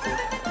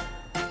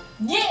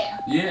 Yeah!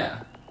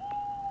 Yeah.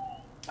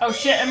 Oh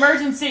shit,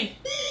 emergency!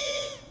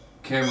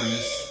 Cameron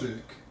is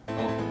sick.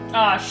 Oh.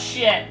 Ah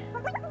shit.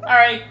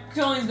 Alright,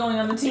 Joline's going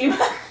on the team.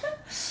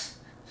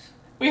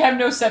 We have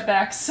no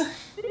setbacks.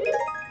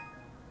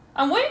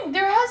 I'm waiting,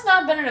 there has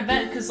not been an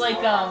event, because like,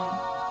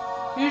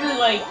 usually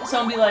like,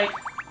 someone be like,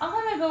 I'm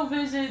gonna go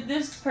visit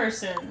this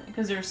person,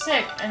 because they're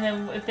sick, and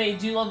then if they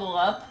do level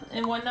up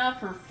and whatnot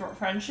for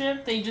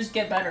friendship, they just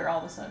get better all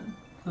of a sudden.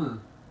 Hmm.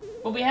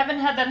 But we haven't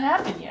had that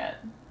happen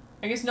yet.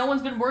 I guess no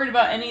one's been worried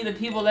about any of the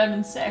people that have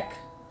been sick.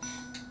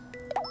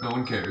 No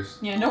one cares.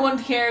 Yeah, no one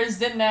cares,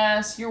 didn't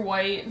ask, you're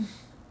white.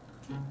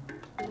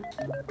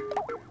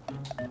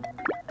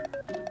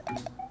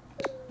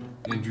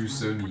 Andrew's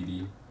so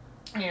needy.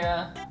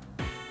 Yeah.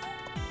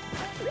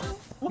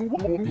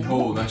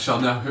 Behold, I shall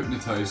now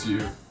hypnotize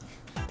you.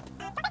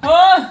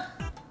 Ah!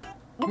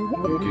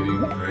 I'm getting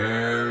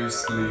very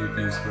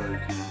sleepy,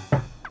 Sparky.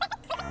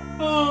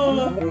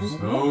 Oh.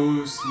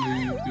 So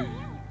sleepy.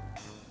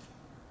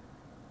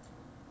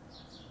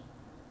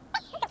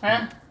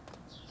 Huh?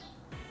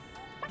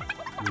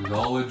 It was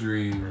all a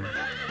dream.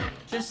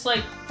 Just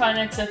like Five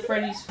Nights at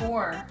Freddy's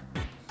 4.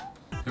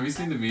 Have you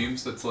seen the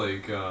memes that's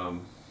like,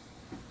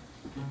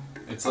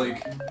 it's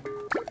like,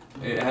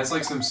 it has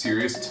like some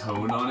serious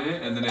tone on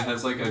it, and then it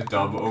has like a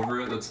dub over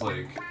it that's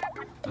like,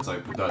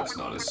 but that's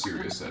not as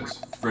serious as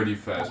Freddy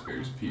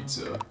Fazbear's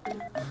Pizza.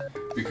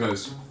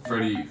 Because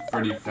Freddy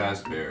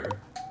Fazbear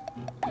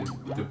is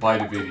the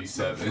bite of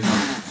 87.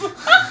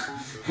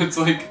 It's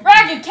like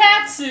Ragged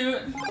cat suit!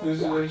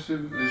 this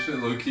shit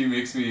low-key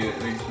makes me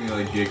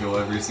like giggle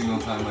every single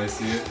time I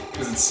see it,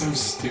 because it's so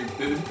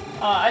stupid.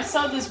 I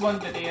saw this one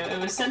video, it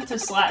was sent to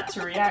Slat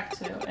to react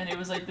to, and it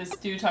was like this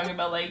dude talking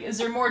about like, is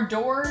there more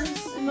doors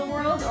in the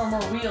world or more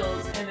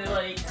wheels? And it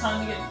like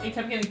it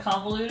kept getting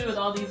convoluted with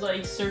all these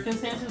like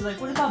circumstances, like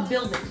what about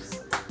buildings?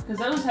 Because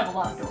those have a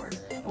lot of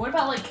doors. And what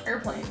about like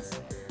airplanes?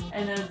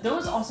 And then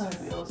those also have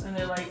wheels, and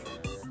they're like,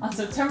 on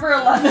September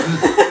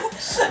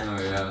 11th. Oh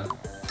yeah.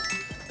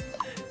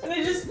 And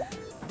they just,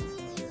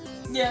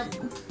 yeah.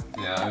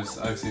 Yeah,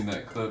 I've seen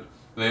that clip.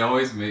 They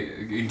always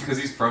make, because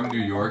he's from New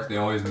York, they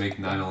always make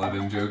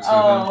 9/11 jokes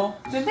Oh,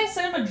 didn't they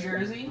send him a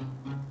jersey?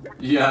 with him.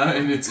 Yeah,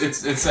 and it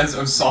says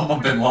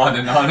Osama bin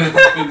Laden on it,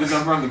 and the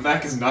number on the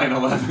back is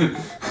 9/11.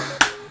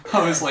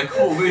 I was like,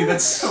 holy,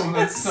 that's so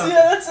messed up.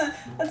 Yeah,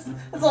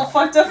 that's all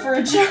fucked up for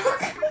a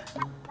joke.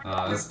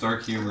 That's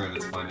dark humor at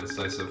its finest,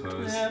 I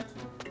suppose. Yeah.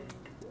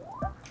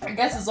 I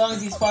guess as long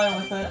as he's fine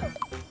with it.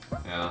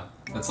 Yeah.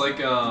 It's like,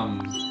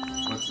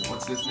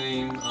 what's his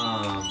name?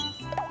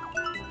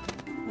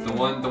 The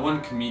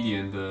one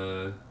comedian,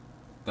 the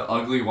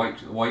ugly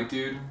white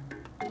dude.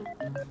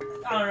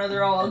 I don't know,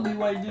 they're all ugly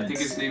white dudes. I think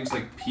his name's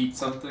like Pete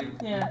something.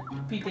 Yeah,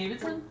 Pete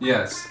Davidson?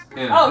 Yes.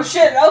 Him. Oh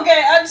shit,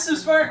 okay, I'm so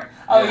smart.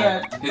 Oh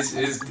yeah. His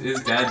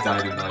dad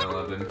died in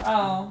 9/11.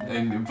 Oh.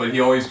 But he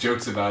always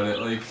jokes about it,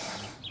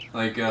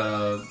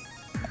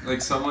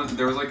 like someone,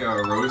 there was like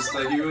a roast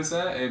that he was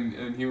at,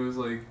 and he was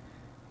like,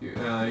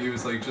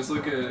 just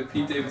look at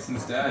Pete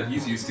Davidson's dad,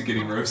 he's used to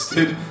getting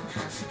roasted.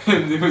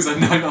 And it was a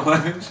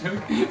 9/11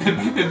 joke,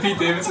 and Pete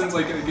Davidson's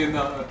like, again,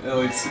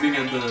 like sitting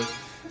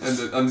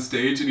on the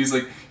stage, and he's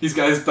like, he's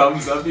got his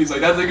thumbs up, he's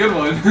like, that's a good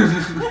one.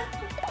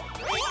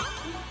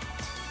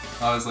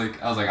 I was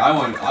like, I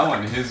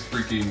want his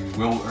freaking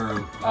will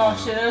or. Oh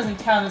shit, that doesn't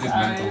count as his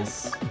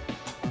eyes.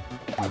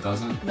 Oh, it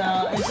doesn't?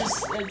 No, it's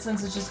just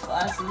since it's just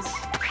glasses.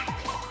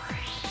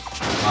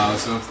 Wow,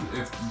 so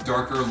if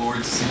Darker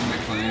Lord C.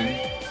 McLean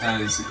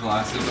has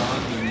glasses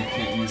on, then you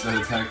can't use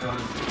that attack on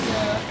him?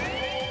 Yeah.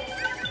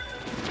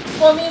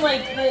 Well, I mean,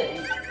 like,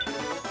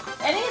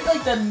 any of,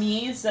 like, the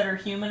Miis that are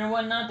human or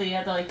whatnot that you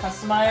have to, like,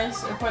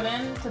 customize or put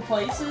into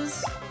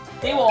places,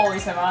 they will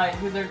always have eyes,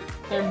 because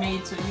they're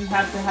made so you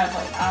have to have,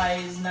 like,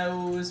 eyes,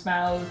 nose,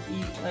 mouth,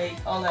 like,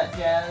 all that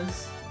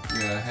jazz.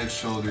 Yeah, head,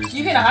 shoulders.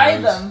 You can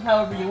hide them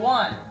however you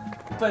want,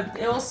 but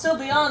it will still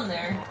be on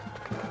there.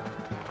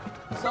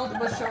 Slowly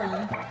but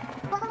surely.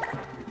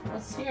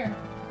 What's here?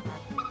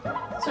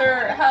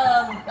 Sir,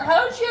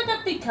 how did you end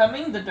up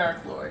becoming the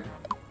Dark Lord?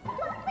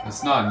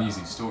 That's not an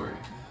easy story.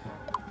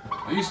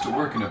 I used to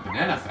work in a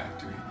banana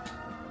factory.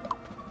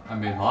 I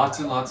made lots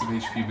and lots of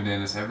HP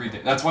bananas every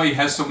day. That's why he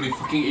has so many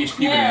fucking HP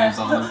bananas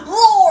on him.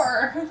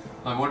 Lore!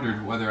 I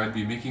wondered whether I'd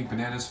be making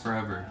bananas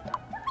forever.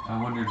 I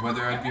wondered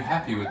whether I'd be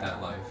happy with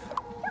that life.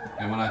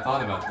 And when I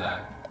thought about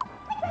that,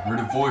 I heard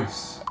a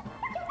voice.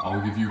 I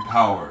will give you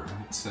power,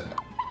 it said.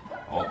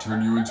 I'll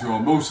turn you into a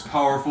most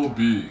powerful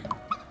being.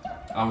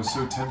 I was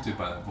so tempted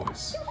by that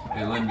voice,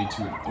 it led me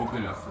to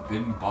a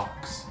forbidden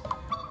box.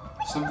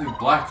 Something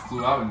black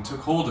flew out and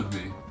took hold of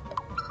me.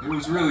 It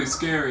was really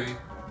scary.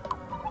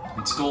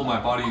 It stole my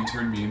body and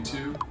turned me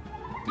into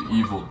the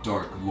evil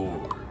Dark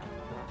Lord.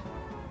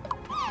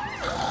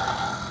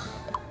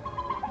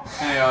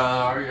 Hey,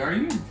 are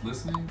you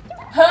listening?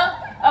 Huh?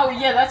 Oh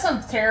yeah, that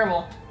sounds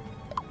terrible.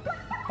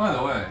 By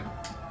the way,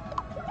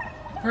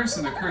 the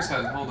person the curse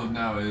has hold of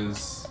now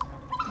is...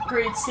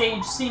 Great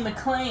Sage C.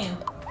 McLean,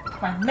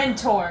 my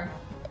mentor.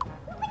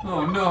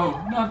 Oh no,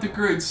 not the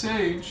Great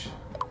Sage.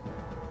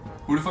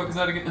 Who the fuck is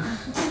that again?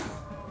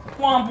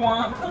 Womp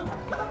womp.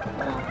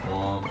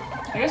 Womp.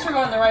 I guess we're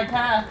going the right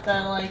path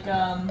that, like,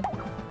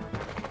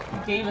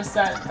 gave us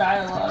that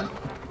dialogue.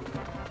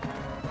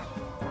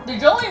 Did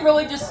Joline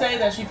really just say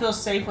that she feels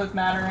safe with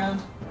Matt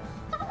around?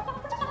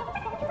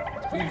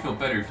 You'd feel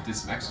better if you did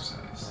some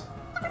exercise.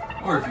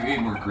 Or if you ate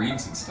more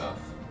greens and stuff.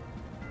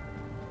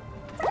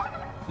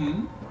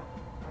 Hmm?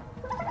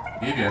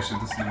 Maybe I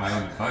should listen to my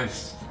own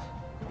advice.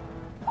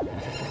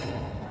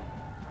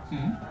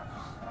 Hmm?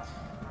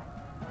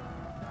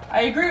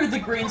 I agree with the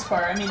greens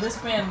part. I mean,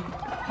 this man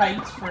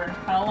hiked for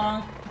how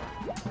long?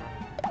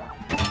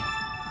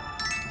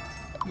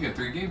 You got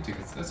 3 game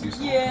tickets, that's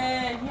useful.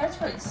 Yeah, he had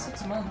for like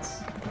 6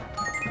 months.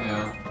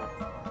 Yeah.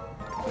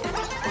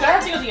 Do I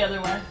have to go the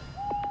other way?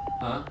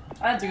 Huh?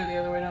 I have to go the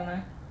other way, don't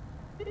I?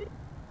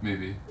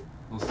 Maybe.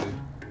 We'll see.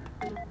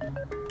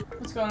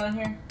 What's going on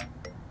here?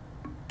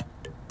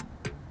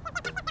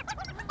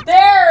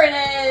 There it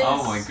is!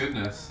 Oh my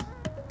goodness.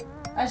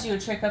 I should go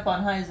check up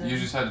on Hayden. You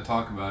just had to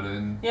talk about it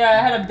and... Yeah, I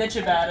had a bitch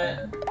about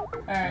it.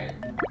 Alright.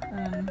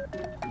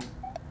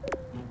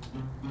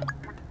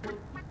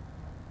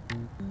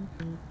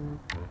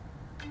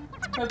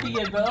 Hope you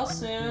get well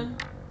soon.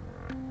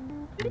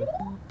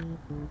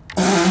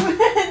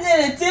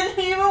 It didn't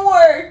even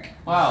work!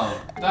 Wow,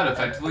 that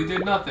effectively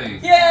did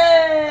nothing.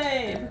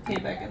 Yay! Okay,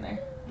 back in there.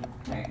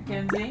 Alright,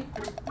 Kenzie.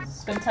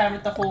 Spend time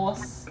with the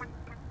horse.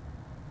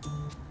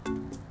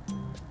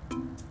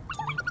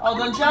 All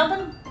done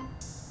jumping?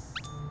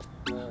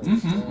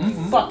 You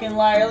fucking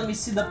liar, let me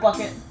see the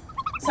bucket.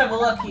 Let's have a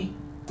lucky.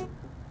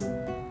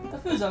 The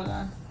food's all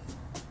gone.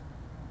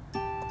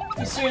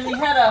 You certainly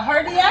had a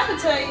hearty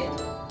appetite.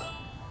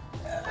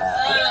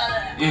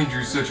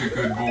 Andrew's such a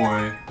good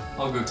boy.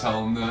 I'll go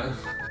tell him that.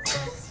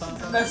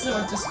 That's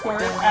the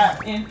Discord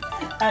at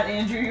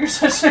Andrew, you're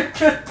such a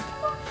good.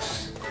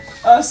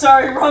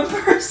 Sorry, wrong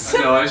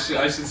person. No, I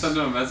should send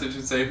him a message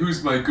and say,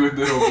 "Who's my good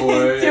little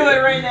boy?" Do it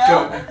right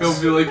now.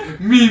 He'll be like,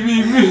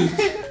 me.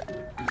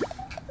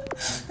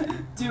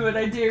 Do it,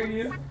 I dare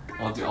you.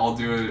 I'll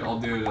do it a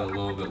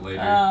little bit later.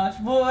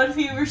 Well, what if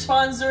he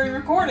responds during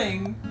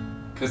recording?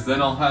 Cause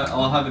then I'll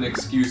have an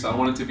excuse. I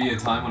want it to be a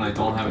time when I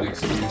don't have an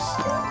excuse.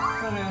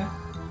 Okay.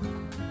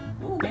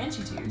 Ooh,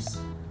 Banshee tears.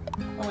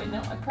 Oh wait, no,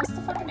 I pressed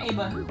the fucking A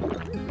button.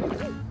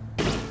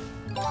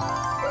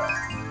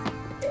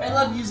 I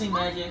love using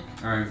magic.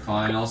 Alright,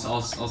 fine. I'll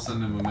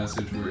send him a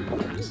message. Where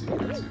is he?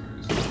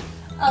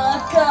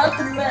 I got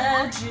the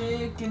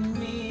magic in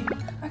me.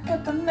 I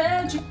got the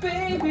magic,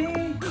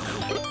 baby.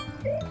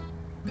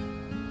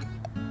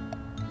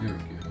 There we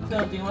go.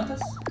 Phil, do you want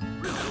this?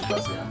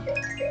 Let's go.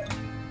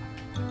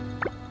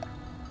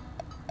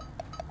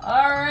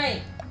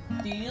 Alright.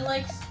 Do you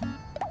like...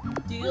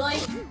 You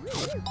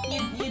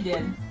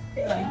did.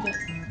 You liked it.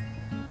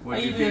 What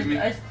did you give me?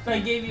 I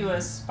gave you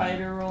a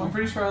spider roll. I'm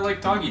pretty sure I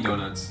like doggy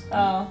donuts.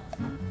 Oh.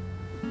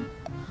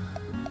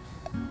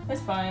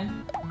 It's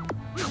fine.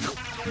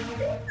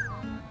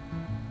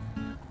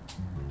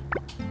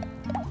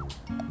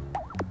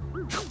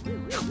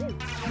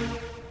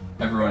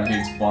 Everyone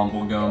hates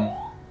Bumblegum.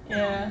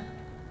 Yeah.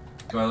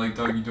 Do I like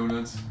doggy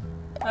donuts?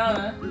 I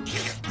don't know.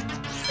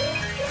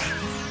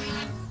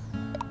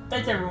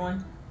 That's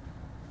everyone.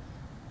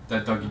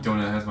 that Dougie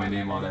Donut has my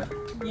name on it.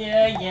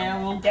 Yeah,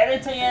 we'll get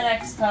it to you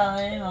next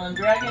time on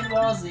Dragon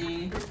Ball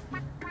Z.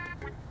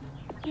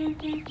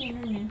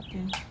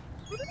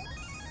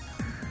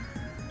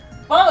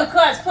 Mama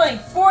Class playing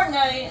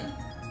Fortnite!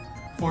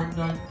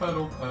 Fortnite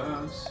Battle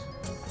Pass.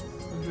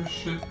 I just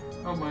shit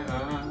on my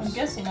ass. I'm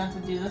guessing not to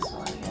do this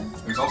one again.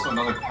 There's also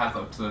another path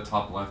up to the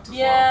top left as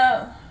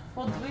Yeah,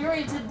 well, we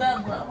already did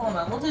that. Hold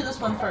on, we'll do this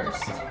one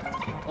first.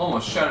 well.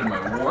 Almost shouted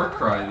my war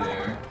cry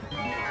there.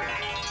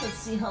 Let's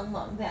see how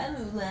long that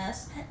will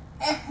last.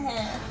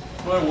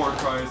 My war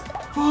cries.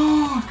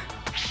 Fuck!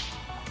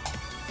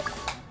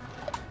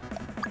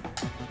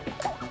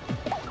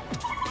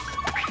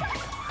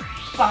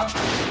 Bonk.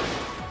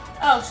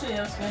 Oh shit,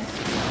 that was good.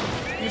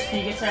 Your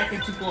sneak attack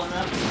gets you blown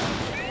up.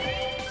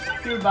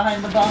 You were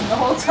behind the bomb the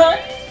whole time.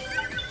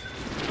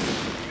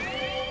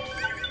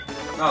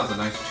 That was a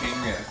nice chain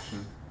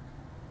reaction.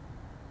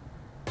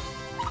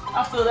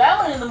 I'll feel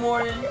that one in the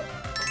morning.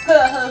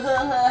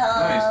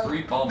 Nice,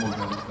 3 bubble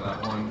guns for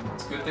that one.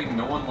 It's a good thing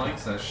no one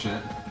likes that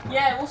shit.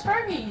 Yeah, well,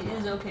 Sparky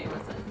is okay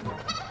with it.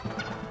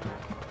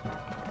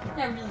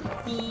 Not really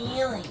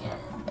feeling it.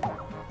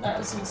 Alright,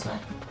 let's see this way.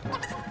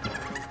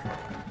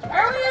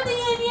 Are we at the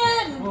end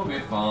yet? We'll be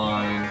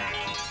fine.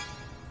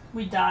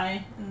 We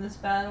die in this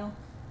battle.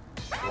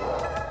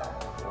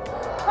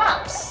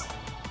 Pops!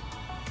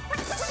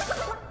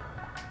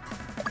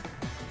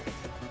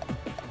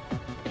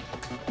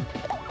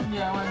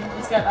 Yeah, one.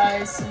 It's got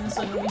eyes, and it's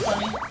gonna be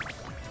funny.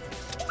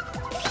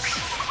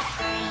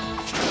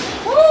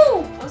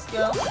 Woo! Let's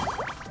go.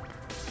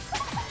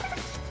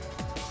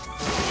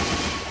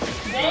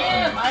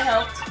 Damn, I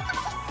helped.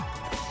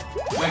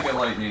 Mega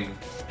lightning.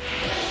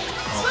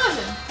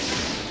 Explosion!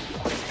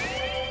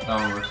 That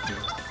one works too.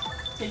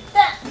 Take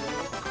that!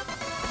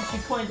 She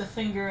pointed the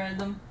finger at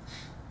them.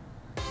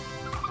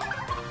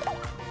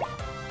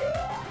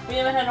 We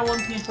haven't had a One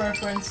Piece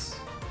reference.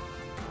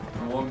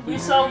 One We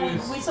Piece. saw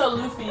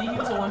Luffy, he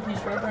was a One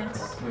Piece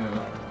reference.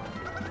 Yeah.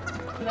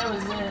 But that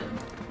was it.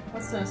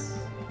 What's this?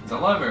 It's a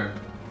lever.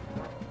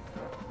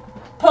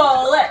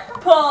 Pull it!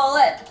 Pull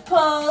it!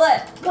 Pull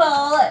it!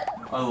 Pull it!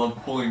 I love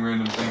pulling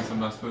random things I'm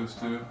not supposed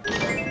to.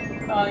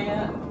 Oh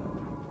yeah.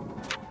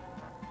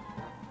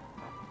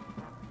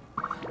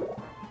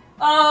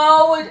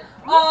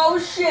 Oh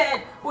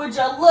shit! Would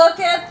you look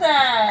at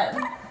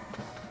that?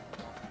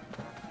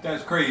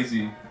 That's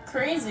crazy.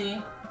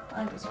 Crazy.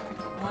 I was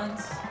crazy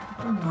once.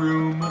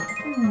 Room.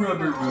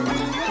 Rubber room.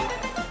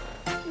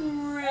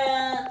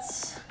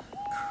 Rats.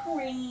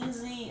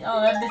 Crazy. Oh,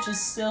 that bitch is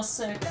still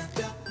sick.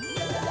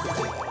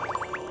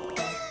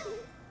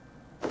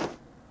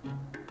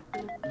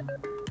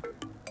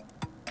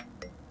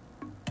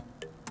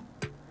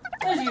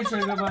 There's your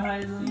trigger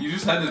behind them. You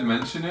just had to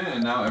mention it,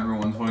 and now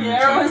everyone's wanting to Yeah,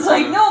 check everyone's it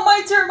like, out. no,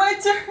 my turn, my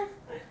turn.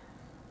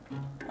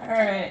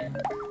 Alright.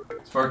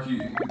 Sparky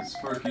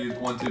is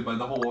wanted by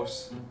the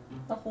horse.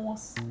 The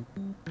horse.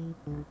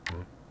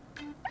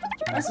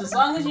 That's as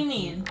long as you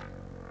need.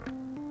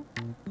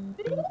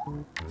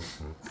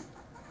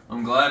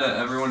 I'm glad that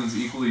everyone is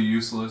equally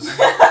useless.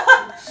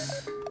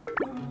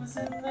 Who's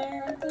in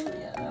there?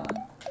 Yeah,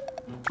 that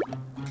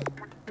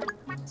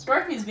one.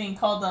 Sparky's being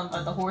called on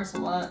by the horse a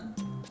lot.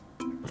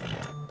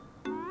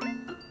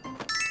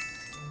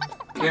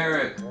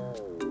 Carrot.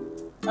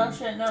 Oh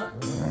shit, no.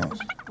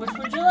 Which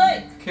would you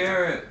like?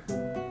 Carrot.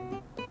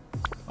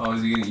 Oh,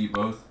 is he gonna eat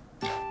both?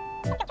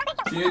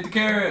 He ate the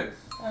carrot.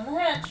 On the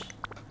hatch.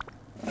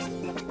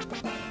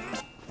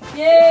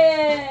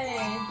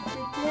 Yay! We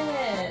did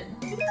it.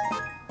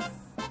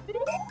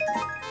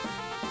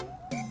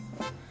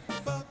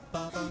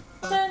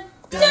 Dun,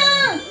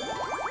 dun!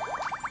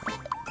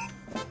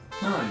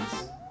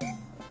 Nice.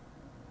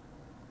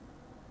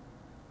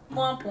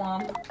 Womp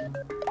womp.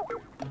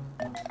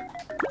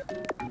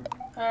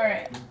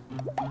 Alright.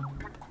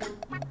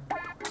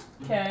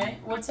 Okay,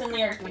 what's in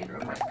the arcade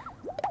real quick?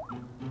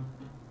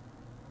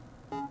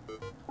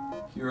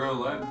 Hero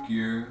Lab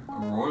Gear, a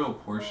royal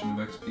portion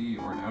of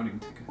XP, or an outing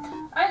ticket.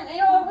 You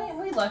know what,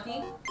 we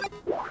lucky.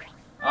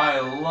 I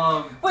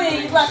love We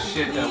doing lucky,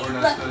 shit that we we're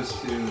not lucky.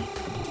 supposed to.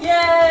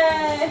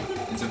 Yay!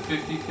 It's a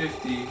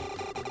 50-50.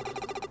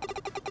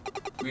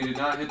 We did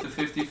not hit the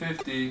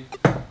 50-50.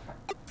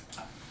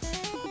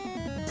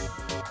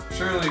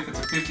 Surely if it's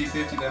a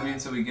 50-50, that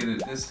means that we get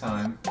it this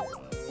time.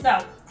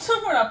 No,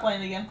 we're not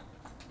playing again.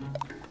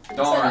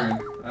 Darn,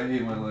 I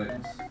hate my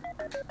life.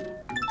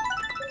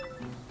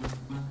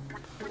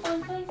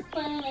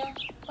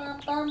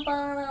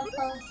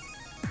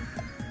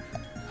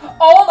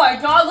 Oh my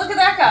god, look at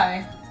that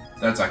guy!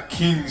 That's a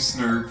king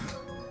snurp.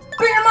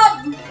 Beat him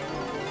up!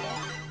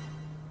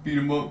 Beat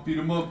him up, beat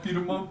him up, beat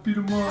him up, beat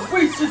him up.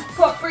 Reese's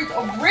Puff Reach,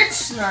 a rich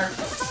snark!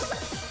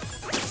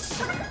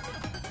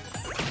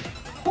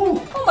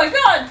 Ooh, Oh my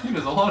god! he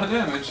does a lot of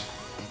damage.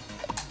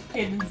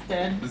 Hayden's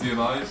dead. Does he have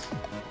eyes?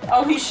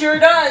 Oh, he sure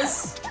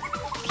does! He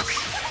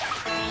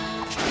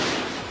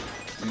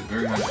has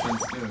very high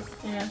defense too.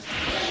 Yeah.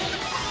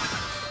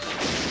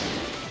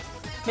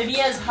 Maybe he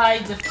has high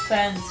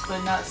defense,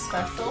 but not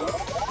special?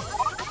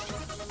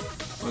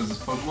 What is this,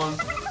 Pokemon?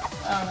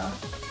 I don't know.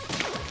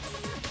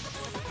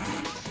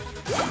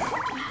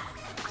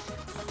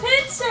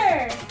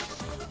 Pincer!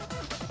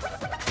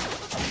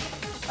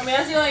 I mean,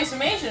 that's the only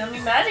explanation. I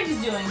mean, magic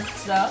is doing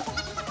stuff.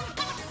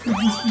 Could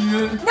this be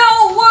it?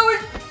 No! Why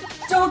would...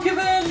 Don't give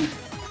in!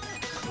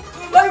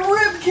 My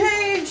rib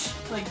cage!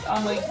 Like,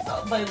 I'm like,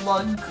 my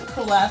lung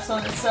collapsed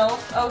on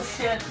itself. Oh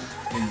shit.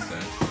 He's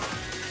dead.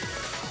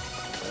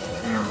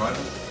 You gonna revive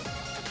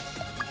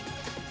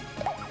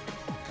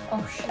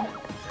Oh shit.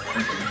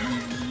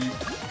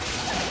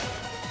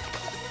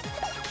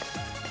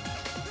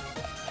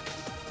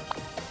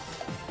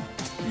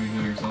 You wanna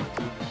heal yourself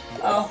too?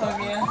 Oh, fuck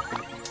yeah.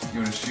 You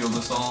wanna shield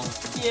us all?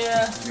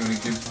 Yeah. You wanna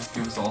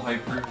give us all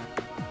hyper?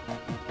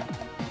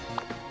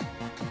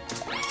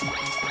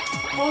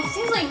 Well, it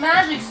seems like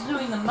magic's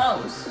doing the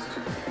most.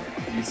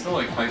 You can still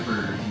like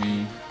hyper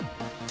me.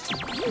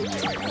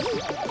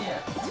 Yeah.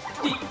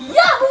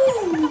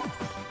 Yahoo!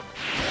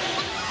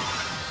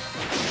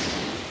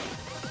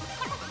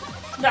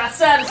 Not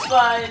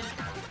satisfied.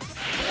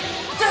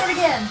 Do it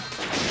again.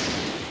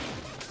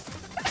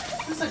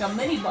 Looks like a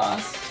mini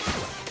boss.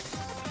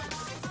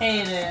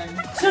 Hayden.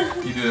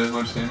 You did as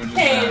much damage as that.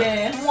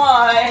 Hayden,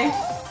 why?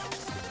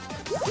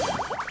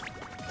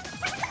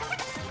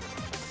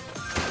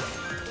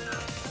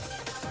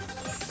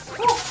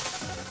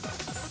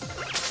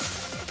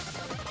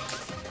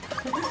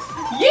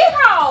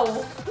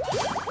 Yeehaw!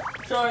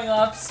 Showing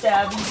off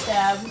stabby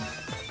stab.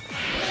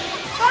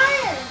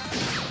 Fire!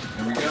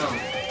 There we go.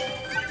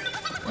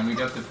 And we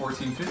got the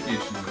 1450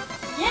 achievement.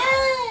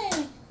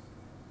 Yay!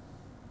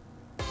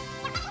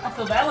 I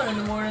feel that one in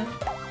the morning.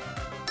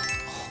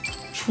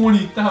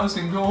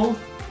 20,000 gold?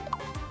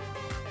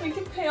 We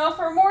can pay off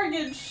our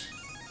mortgage.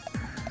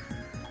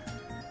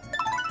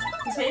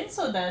 Is Hayden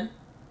still dead?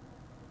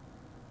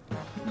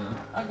 No.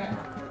 Okay.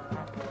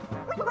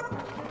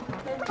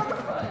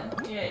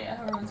 Yeah,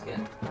 everyone's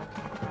good.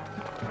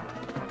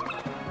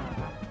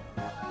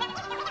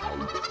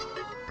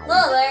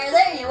 Hello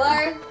there you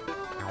are!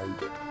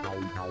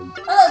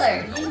 Hello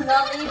there, you can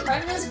call me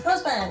Prentice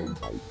Postman.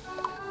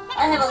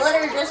 I have a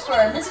letter just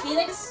for Miss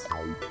Phoenix.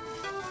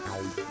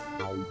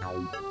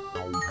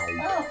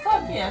 Oh,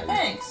 fuck yeah,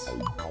 thanks.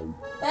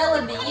 That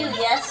would be you,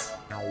 yes.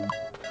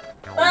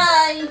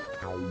 Bye!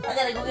 I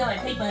gotta go get my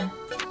pigman.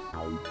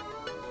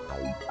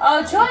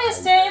 Oh,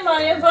 joyous day,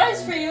 my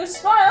advice for you,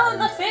 smile in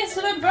the face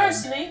of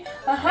adversity.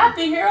 A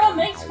happy hero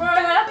makes for a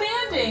happy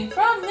ending.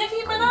 From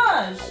Nicki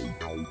Minaj.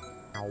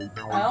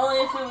 I only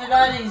if it were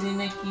that easy,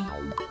 Nicki.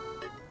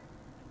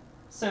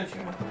 So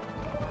true.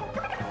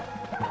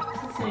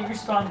 Did he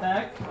respond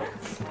back?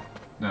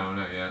 No,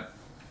 not yet.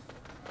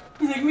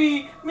 He's like,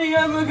 me,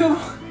 I'm gonna go.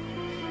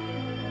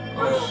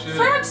 Oh shit.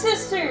 Fab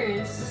Sisters!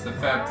 It's the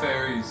Fab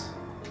Fairies.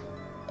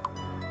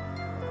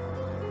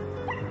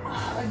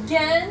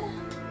 Again?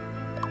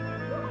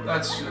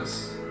 That's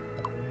just...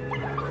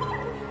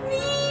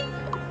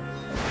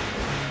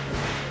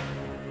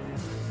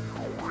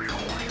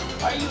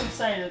 Are you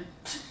excited?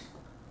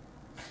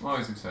 I'm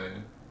always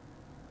excited.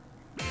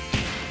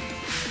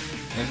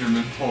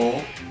 Enderman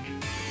Pole.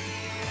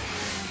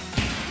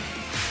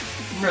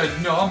 Red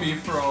Nami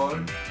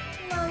Frog.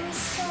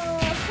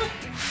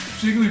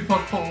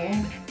 Jigglypuff Pole.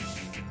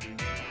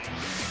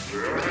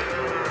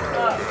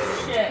 Oh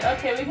shit,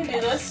 okay, we can do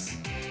this.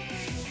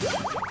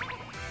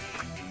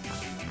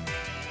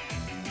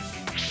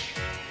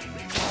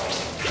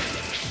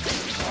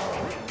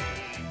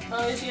 Oh,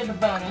 at least you get the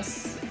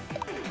bonus.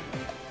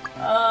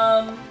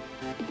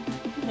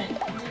 Okay,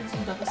 do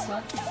some double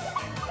select.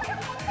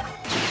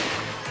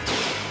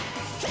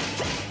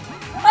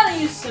 I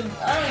don't use moves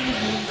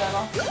that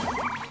often.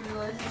 Just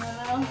realizing that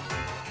now.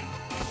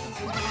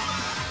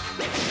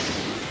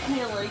 I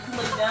need to like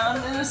lay down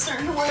in a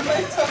certain way,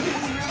 my tummy is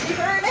really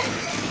hurting.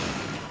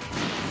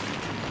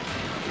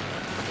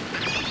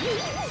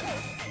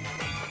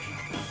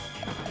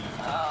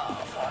 Oh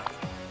fuck.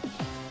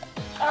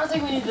 I don't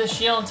think we need the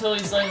shield until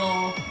he's like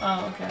all...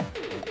 Oh, okay.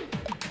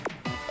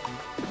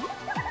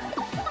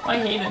 I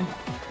hate him.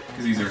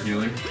 Because he's our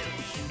healer.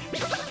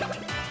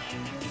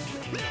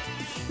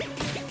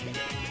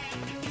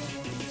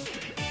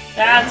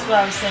 That's what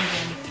I was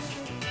thinking.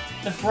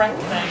 The breath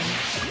thing.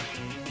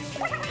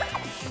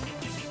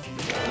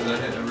 Does that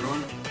hit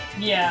everyone?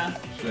 Yeah.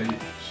 Should I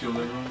shield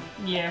everyone?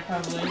 Yeah,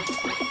 probably. And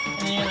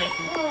then you're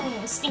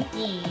like,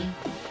 stinky.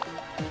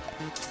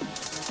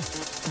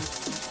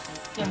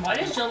 Damn, why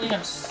does Joline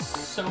have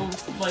so,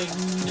 like,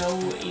 no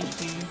HP?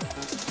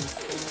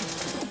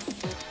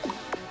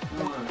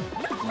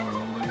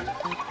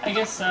 I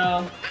guess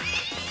so.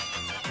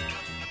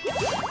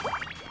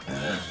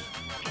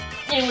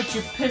 And when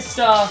you're pissed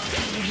off,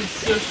 you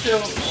just go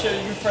show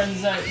your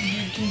friends that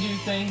you can do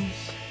things.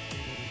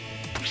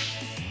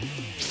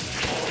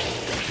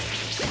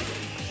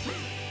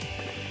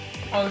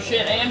 Oh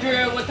shit,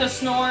 Andrew with the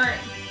snort!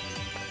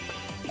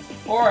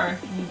 Or,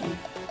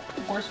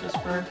 Horse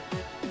Whisperer.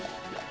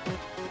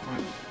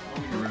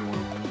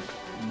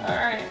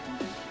 Alright.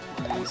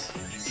 It's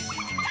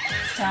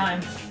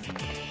time.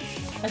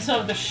 I still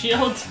have the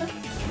shield.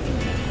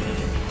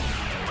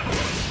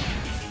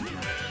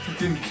 You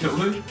didn't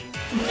kill it?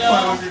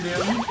 No. 500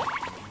 damage?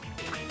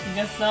 I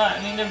guess not. I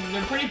mean,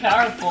 they're pretty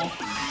powerful.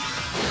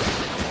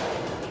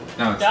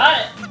 No, it's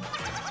Got it.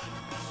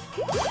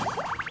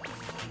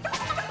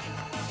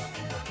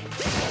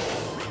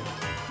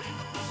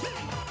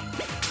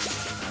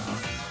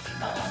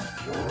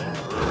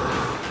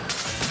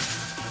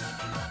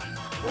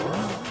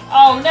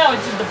 Oh no,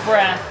 it's in the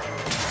breath.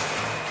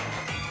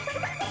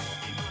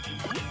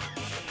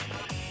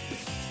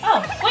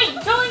 Oh, wait,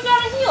 Joline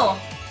got a heal.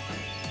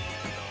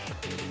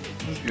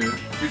 That's good.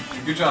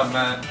 Good job,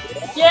 Matt.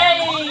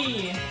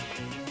 Yay!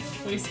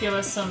 At least give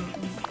me some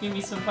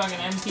fucking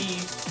MP.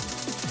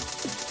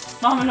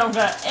 Mama don't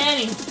got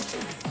any.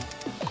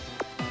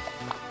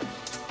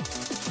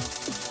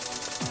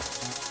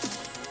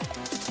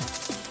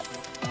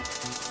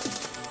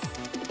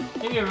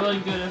 Maybe it's really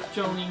good if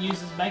Joline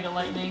uses Mega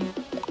Lightning.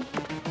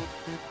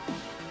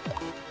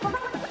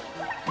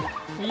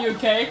 Are you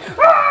okay?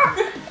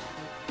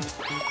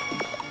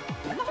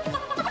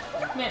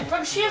 Man,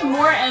 fuck, she has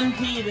more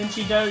MP than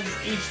she does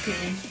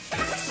HP.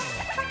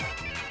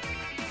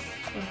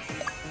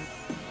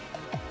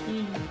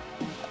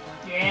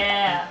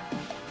 Yeah.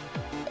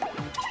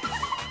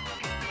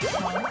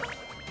 1,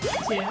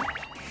 2.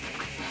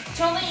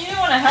 Joline, you didn't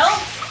want to help?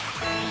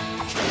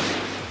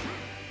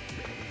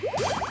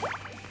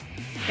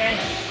 Okay.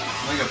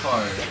 Mega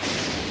fire.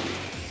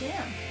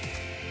 Damn.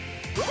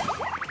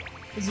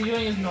 Is he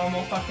doing his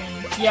normal fucking...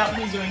 Yep,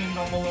 he's doing his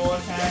normal little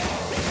attack.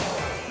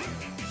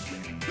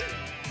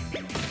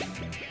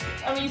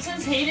 I mean,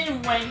 since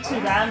Hayden went to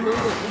that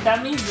move,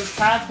 that means the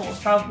tadpole is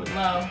probably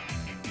low.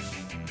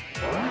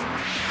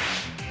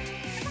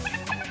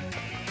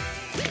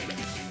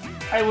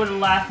 I would have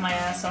laughed my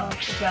ass off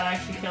if that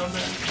actually killed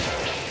it.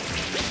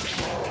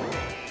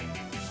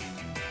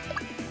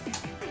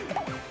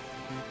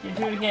 Yeah,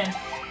 do it again.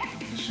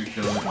 This should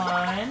kill it.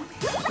 1,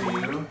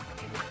 2...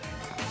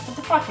 What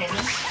the fuck,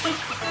 Hayden?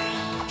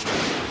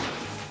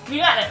 You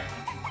got it!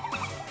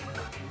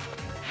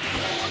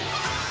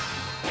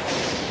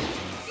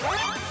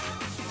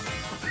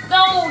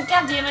 No!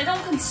 God damn it,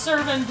 don't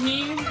conserve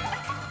MP!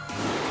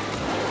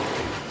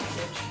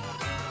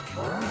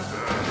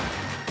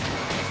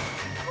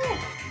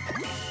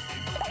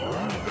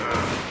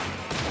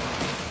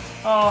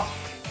 Oh.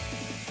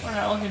 We're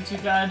not looking too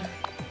bad.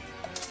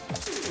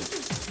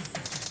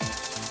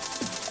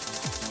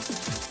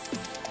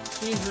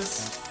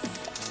 Jesus.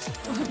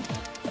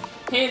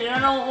 Hayden, I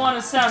don't want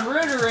to sound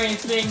rude or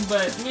anything,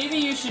 but maybe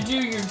you should do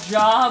your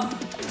job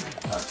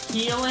of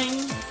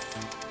healing.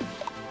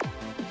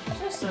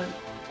 Just a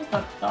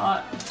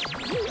thought.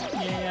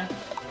 Yeah.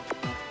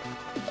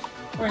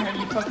 We're gonna have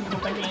you fucking go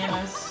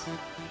bananas.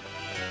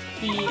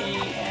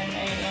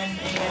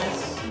 B-A-N-A-N-A-S.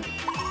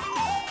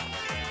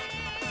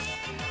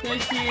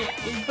 This is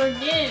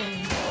begin.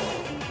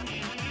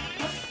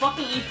 What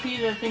fucking HP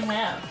does that thing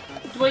have?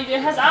 Wait,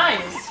 it has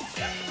eyes.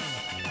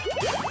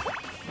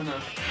 Oh no.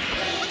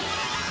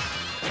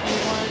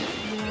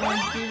 You want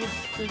to do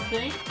the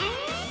thing?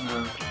 No.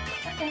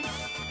 Okay.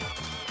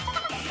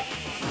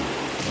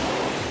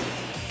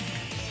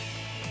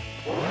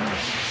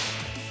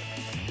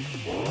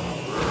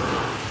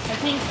 I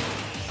think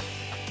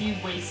you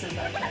wasted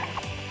that turn.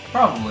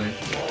 Probably.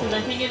 Because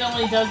I think it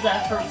only does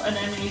that for an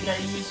enemy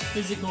that uses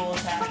physical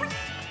attacks.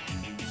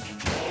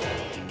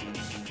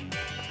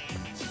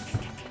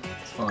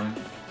 It's fine.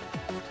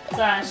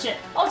 Shit.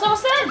 Oh, it's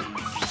almost dead!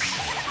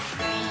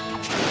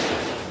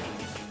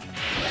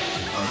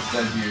 Oh, it's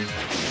dead here.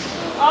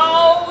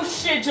 Oh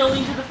shit,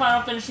 Joline did the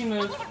final finishing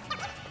move.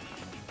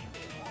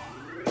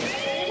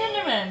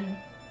 Gentlemen.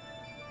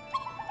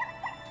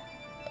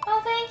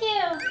 Oh, thank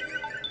you.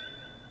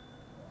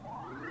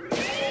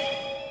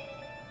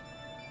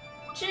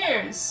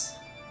 Cheers.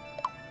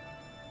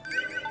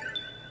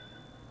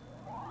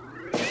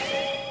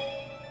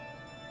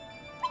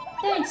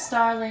 Thanks,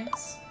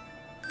 darlings.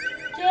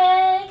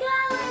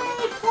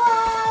 Jigglypuff!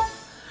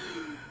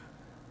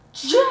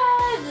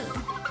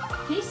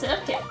 Piece of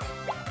cake.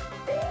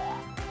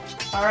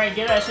 Alright,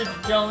 give that shit to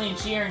Joline,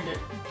 she earned it.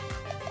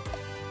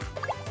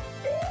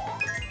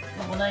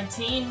 Level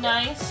 19,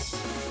 nice.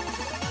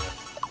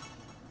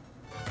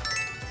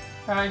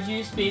 Fried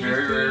juice, baby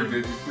Very food. rare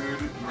baby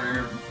food,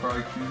 rare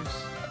fried juice.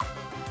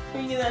 We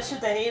can give that shit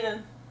to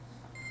Hayden.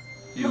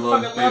 He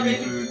loves love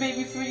baby food.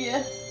 Baby food,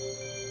 yeah.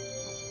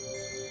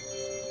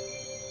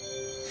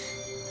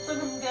 Look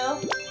at him go.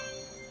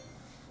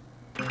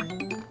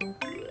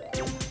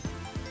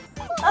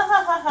 Ha ha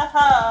ha ha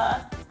ha.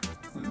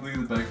 Leave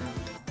the background.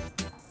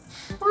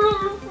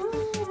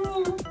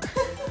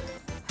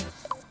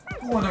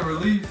 What a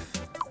relief.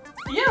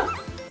 You!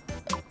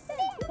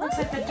 Looks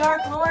like the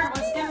Dark Lord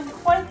was given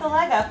quite the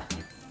leg up.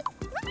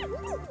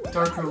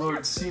 Darker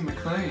Lord C.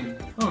 McLean.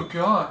 Oh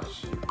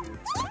gosh.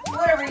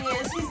 Whatever he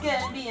is, he's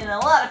gonna be in a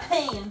lot of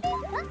pain.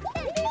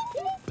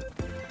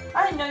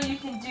 I know you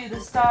can do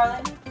this,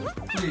 darling.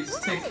 Please,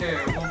 take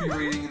care. We'll be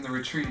waiting in the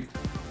retreat.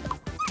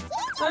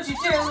 Don't you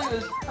dare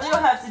lose, or you'll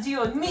have to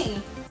deal with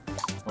me.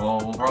 Well,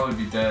 we'll probably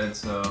be dead,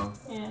 so...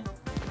 Yeah.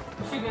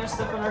 She's gonna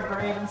step on her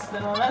grave and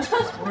spit on it.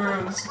 We're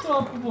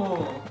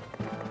unstoppable.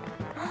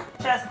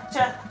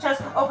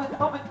 Chest, open.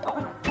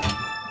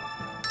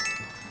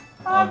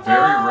 A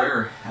very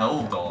rare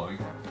hell dog.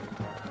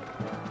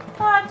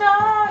 Hot dog.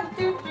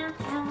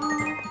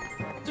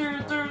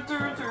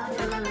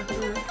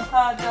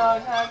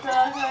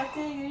 Hot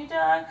diggity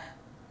dog.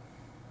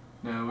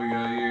 Now we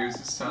gotta use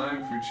this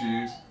time for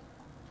cheese.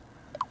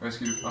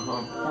 Rescued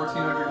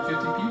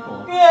 1,450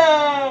 people.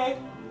 Yay!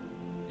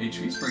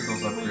 HP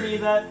sprinkles We need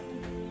upgrade. that.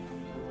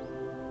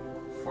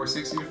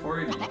 460 to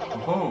 480.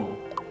 Oh,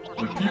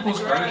 with people's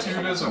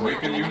gratitude has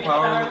awakened new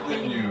power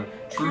within you.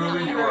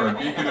 Truly, you are a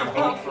beacon of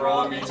hope for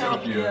all of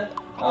Miitopia.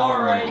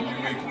 Alright,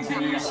 you may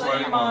continue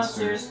slaying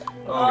monsters.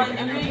 Oh,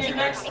 and you'll get your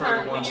next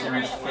perk once you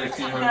reach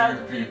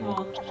 1,500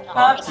 people.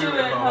 Hop to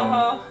it,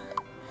 ho-ho.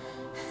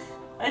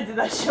 I did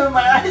that shit with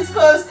my eyes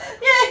closed.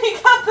 Yeah, he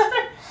got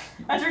better.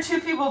 After 2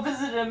 people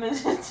visited him and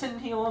didn't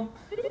heal him.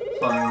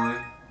 Finally.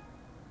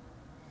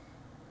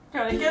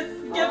 Trying to get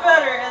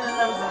better, and then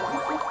that was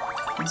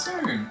it.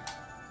 Concern.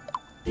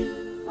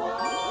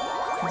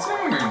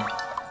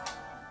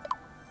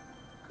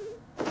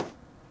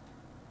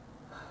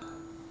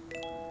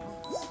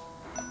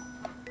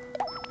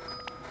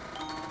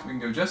 We can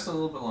go just a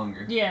little bit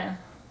longer. Yeah.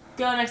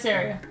 Go next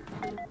area.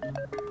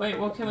 Wait,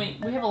 what can we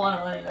have a lot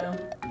of money though.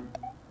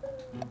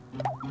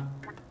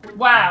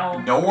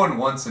 Wow. No one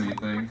wants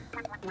anything.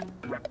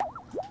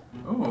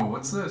 Oh,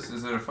 what's this?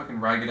 Is it a fucking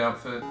ragged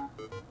outfit?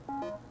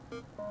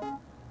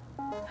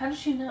 How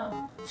did you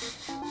know?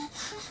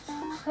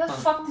 How the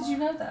fuck did you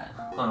know that?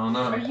 I don't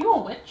know. Are you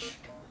a witch?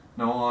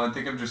 No, I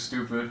think I'm just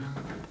stupid.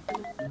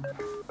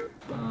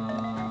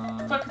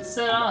 Fucking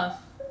set it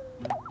off.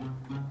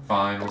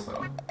 Fine, we'll set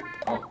off.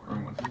 Oh,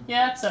 wrong one.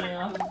 Yeah, it's setting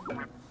off.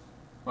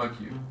 Fuck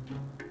you.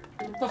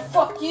 But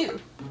fuck you!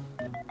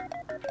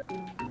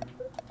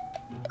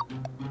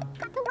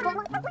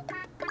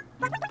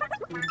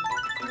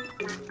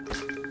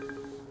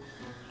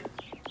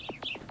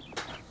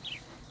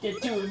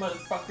 Get to it,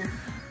 motherfucker.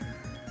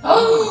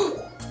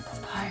 Oh!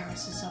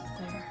 Papyrus is up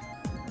there.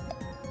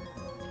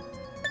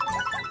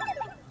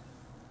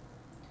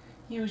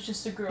 He was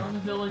just a girl in the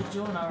village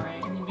doing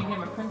alright, and he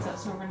became a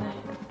princess overnight.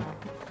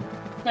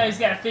 Now he's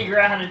gotta figure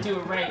out how to do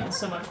it right, and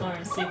so much more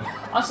to see.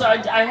 Also,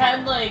 I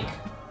had like...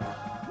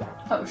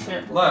 Oh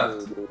shit.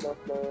 Left.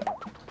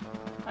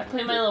 I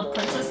played my little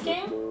princess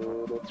game.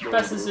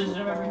 Best decision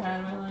I've ever had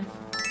in my life.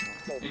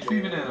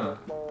 HP banana.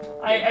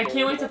 I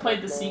can't wait to play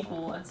the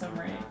sequel at some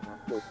rate.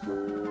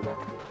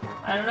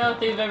 I don't know if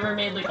they've ever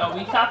made like a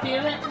Wii copy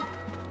of it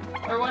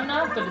or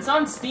whatnot, but it's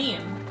on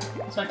Steam,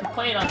 so I can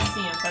play it on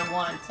Steam if I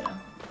wanted to.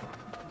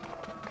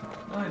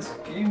 Nice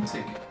game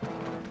ticket.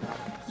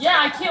 Yeah,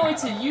 I can't wait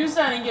to use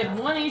that and get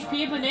 1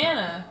 HP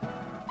banana.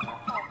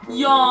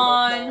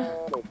 Yawn.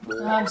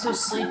 Oh, I'm so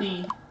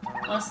sleepy.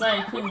 Last night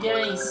I couldn't get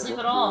any sleep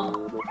at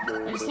all.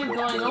 I just kept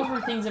going over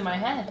things in my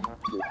head.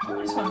 I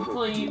just want to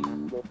sleep.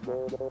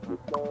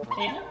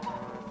 Hayden?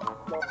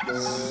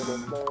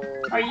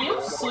 Are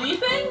you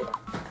sleeping?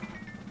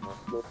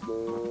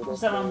 Is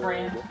that on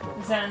brand?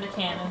 Is that in the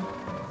canon?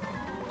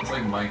 It's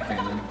like my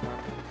cannon.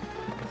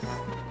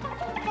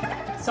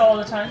 So all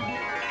the time?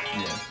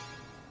 Yeah.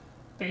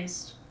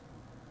 Based.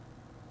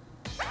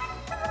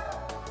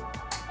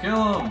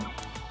 Kill him!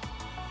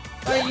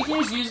 Oh, you can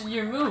just use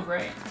your move,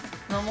 right?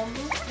 Normal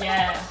move?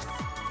 Yeah.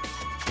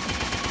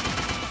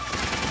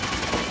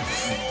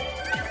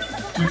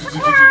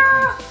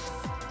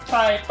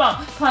 Pipe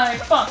bomb!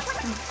 Pipe bomb!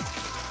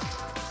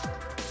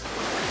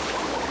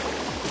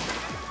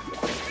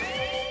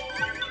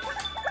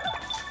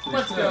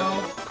 Let's go.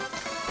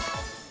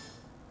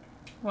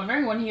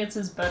 Wondering when he gets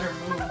his better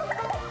move.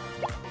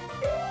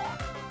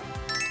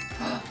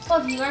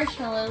 Fluffy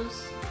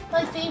marshmallows.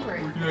 My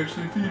favorite. We can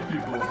actually feed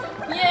people.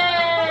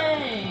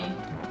 Yay!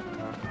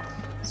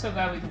 So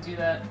glad we could do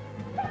that.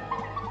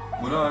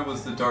 When I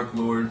was the Dark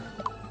Lord,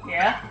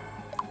 Yeah?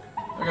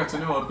 I got to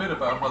know a bit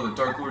about how the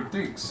Dark Lord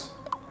thinks.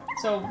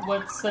 So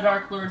what's the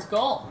Dark Lord's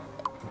goal?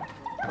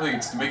 I think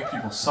it's to make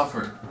people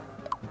suffer.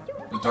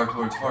 The Dark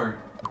Lord's heart,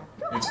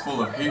 it's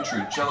full of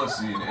hatred,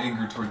 jealousy, and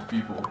anger toward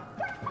people.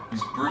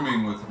 He's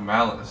brimming with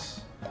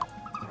malice.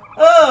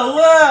 Oh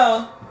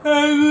wow!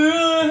 I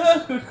really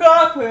have to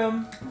stop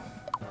him.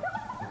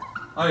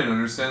 I didn't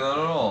understand that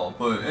at all,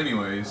 but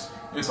anyways,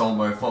 it's all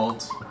my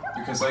fault.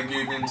 Because I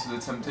gave in to the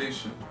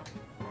temptation.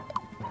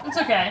 It's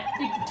okay.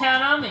 You can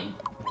count on me.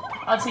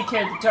 I'll take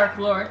care of the Dark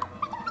Lord.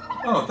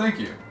 Oh, thank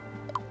you.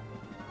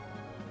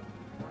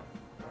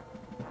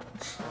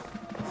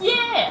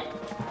 Yeah!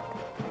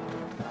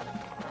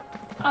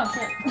 Oh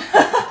shit.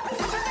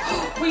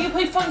 We can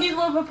play fun games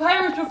with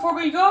Papyrus before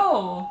we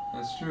go!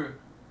 That's true.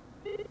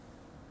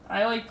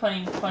 I like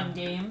playing fun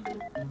game.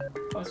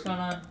 What's going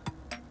on?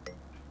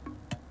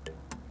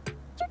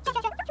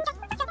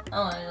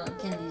 Oh, I don't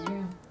Kenny's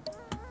room.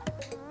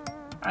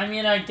 I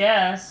mean, I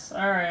guess.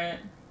 Alright.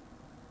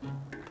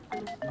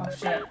 Oh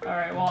shit.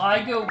 Alright, well,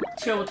 I go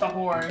chill with the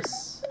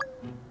horse.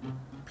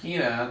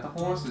 Peter, the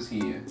horse is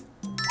here.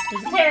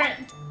 There's a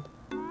carrot!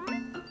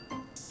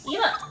 Eat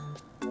it!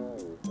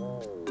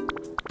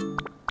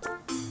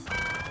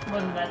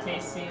 Wasn't that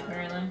tasty,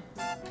 apparently.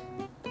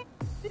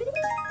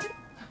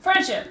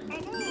 Friendship!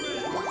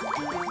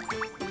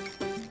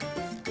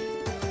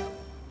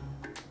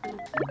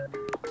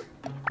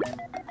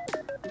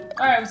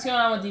 Alright, what's going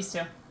on with these two?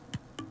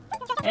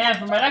 And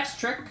for my next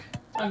trick,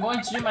 I'm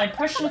going to do my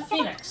impression of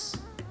Phoenix.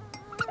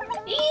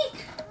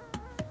 Eek!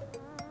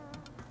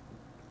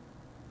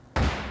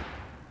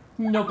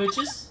 No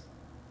bitches.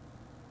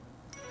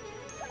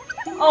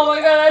 Oh my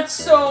god, that's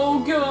so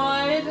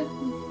good!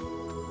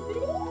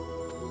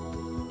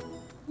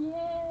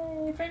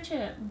 Yay,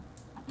 friendship.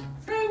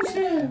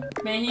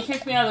 Friendship! Man, he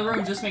kicked me out of the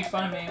room just to make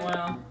fun of me,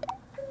 wow.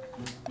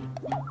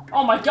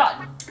 Oh my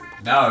god!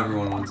 Now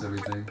everyone wants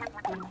everything.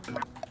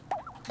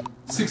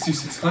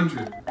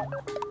 6,600.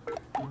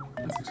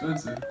 That's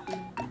expensive.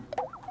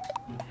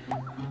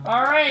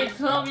 Alright,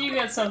 Philip, you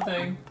get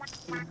something.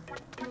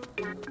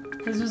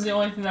 This was the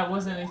only thing that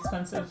wasn't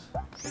expensive.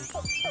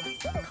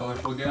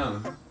 Colorful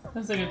gown.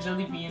 That's like a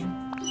jelly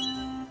bean.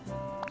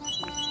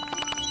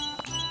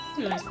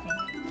 Dude, that's pink.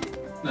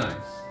 Nice.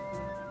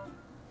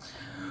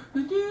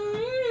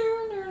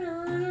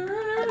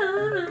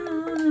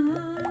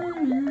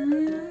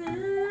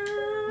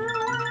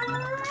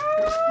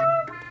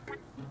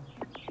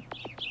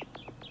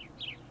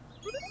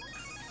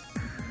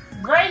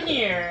 Right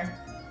here,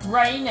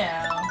 right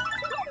now.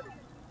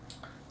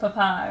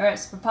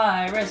 Papyrus,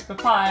 papyrus,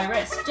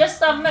 papyrus.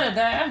 Just a minute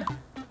there.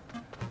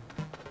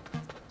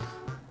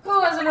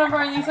 Who hasn't been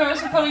burning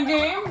thirst for fun and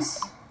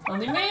games?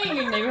 Only me,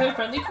 your neighborhood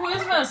friendly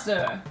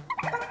quizmaster.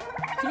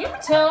 Can you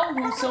tell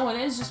who someone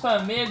is just by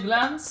a mere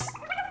glance?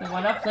 Then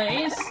why not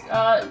play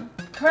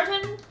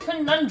Curtain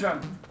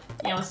Conundrum?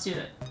 Yeah, let's do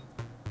it.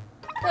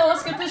 Now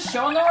let's get this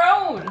show on the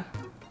road.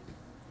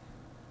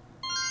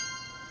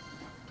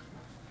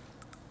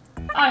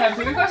 I have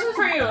 3 questions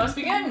for you. Let's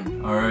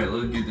begin. Alright,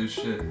 let's get this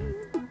shit.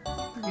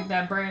 Get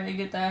that brain,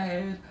 get that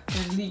head,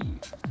 and leave.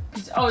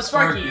 Oh, it's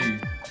Sparky.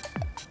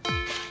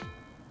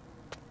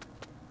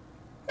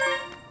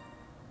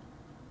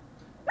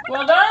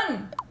 Well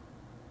done.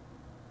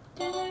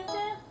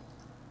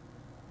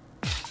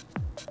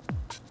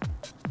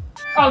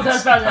 Oh,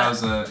 that's bad.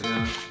 How's that?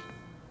 Yeah.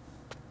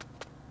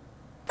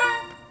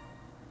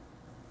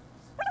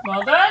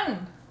 Well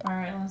done. All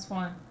right, last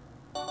one.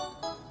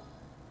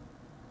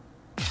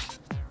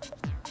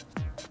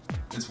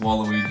 It's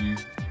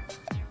Waluigi.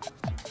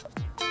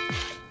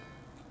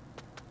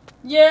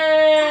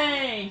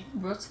 Yay!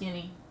 Real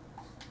skinny.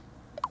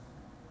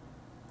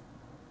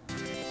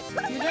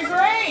 You did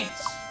great!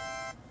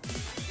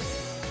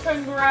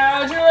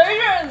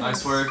 Congratulations! I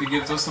swear, if he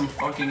gives us some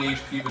fucking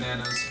HP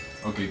bananas.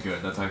 Okay,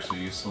 good. That's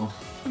actually useful.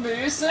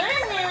 Be seeing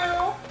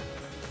you!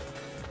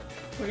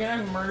 We're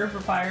gonna murder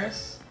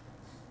Papyrus.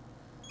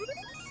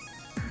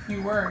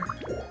 You were.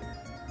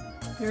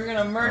 You were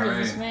gonna murder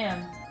this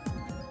man.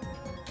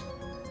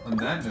 On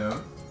that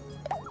note.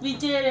 We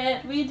did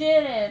it! We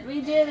did it!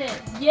 We did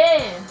it!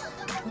 Yay!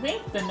 I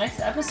think the next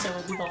episode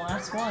will be the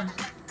last one.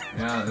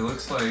 Yeah, it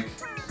looks like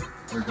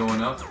we're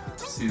going up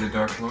to see the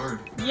Dark Lord.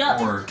 Yup.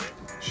 Or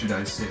should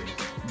I say,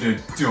 the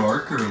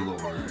Darker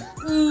Lord.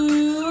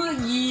 Ooh,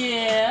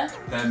 yeah.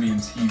 That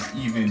means he's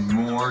even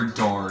more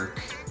dark.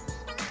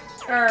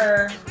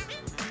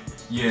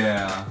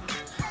 Yeah.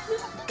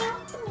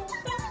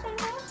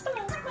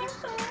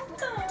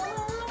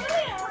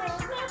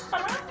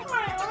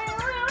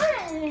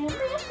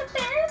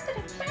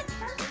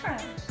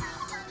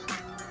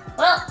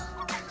 Well,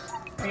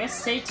 I guess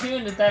stay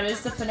tuned if that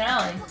is the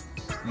finale.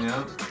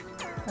 Yep.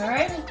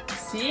 Alrighty,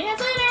 see you guys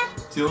later.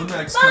 Till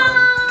next Bye.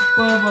 time.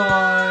 Bye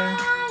bye.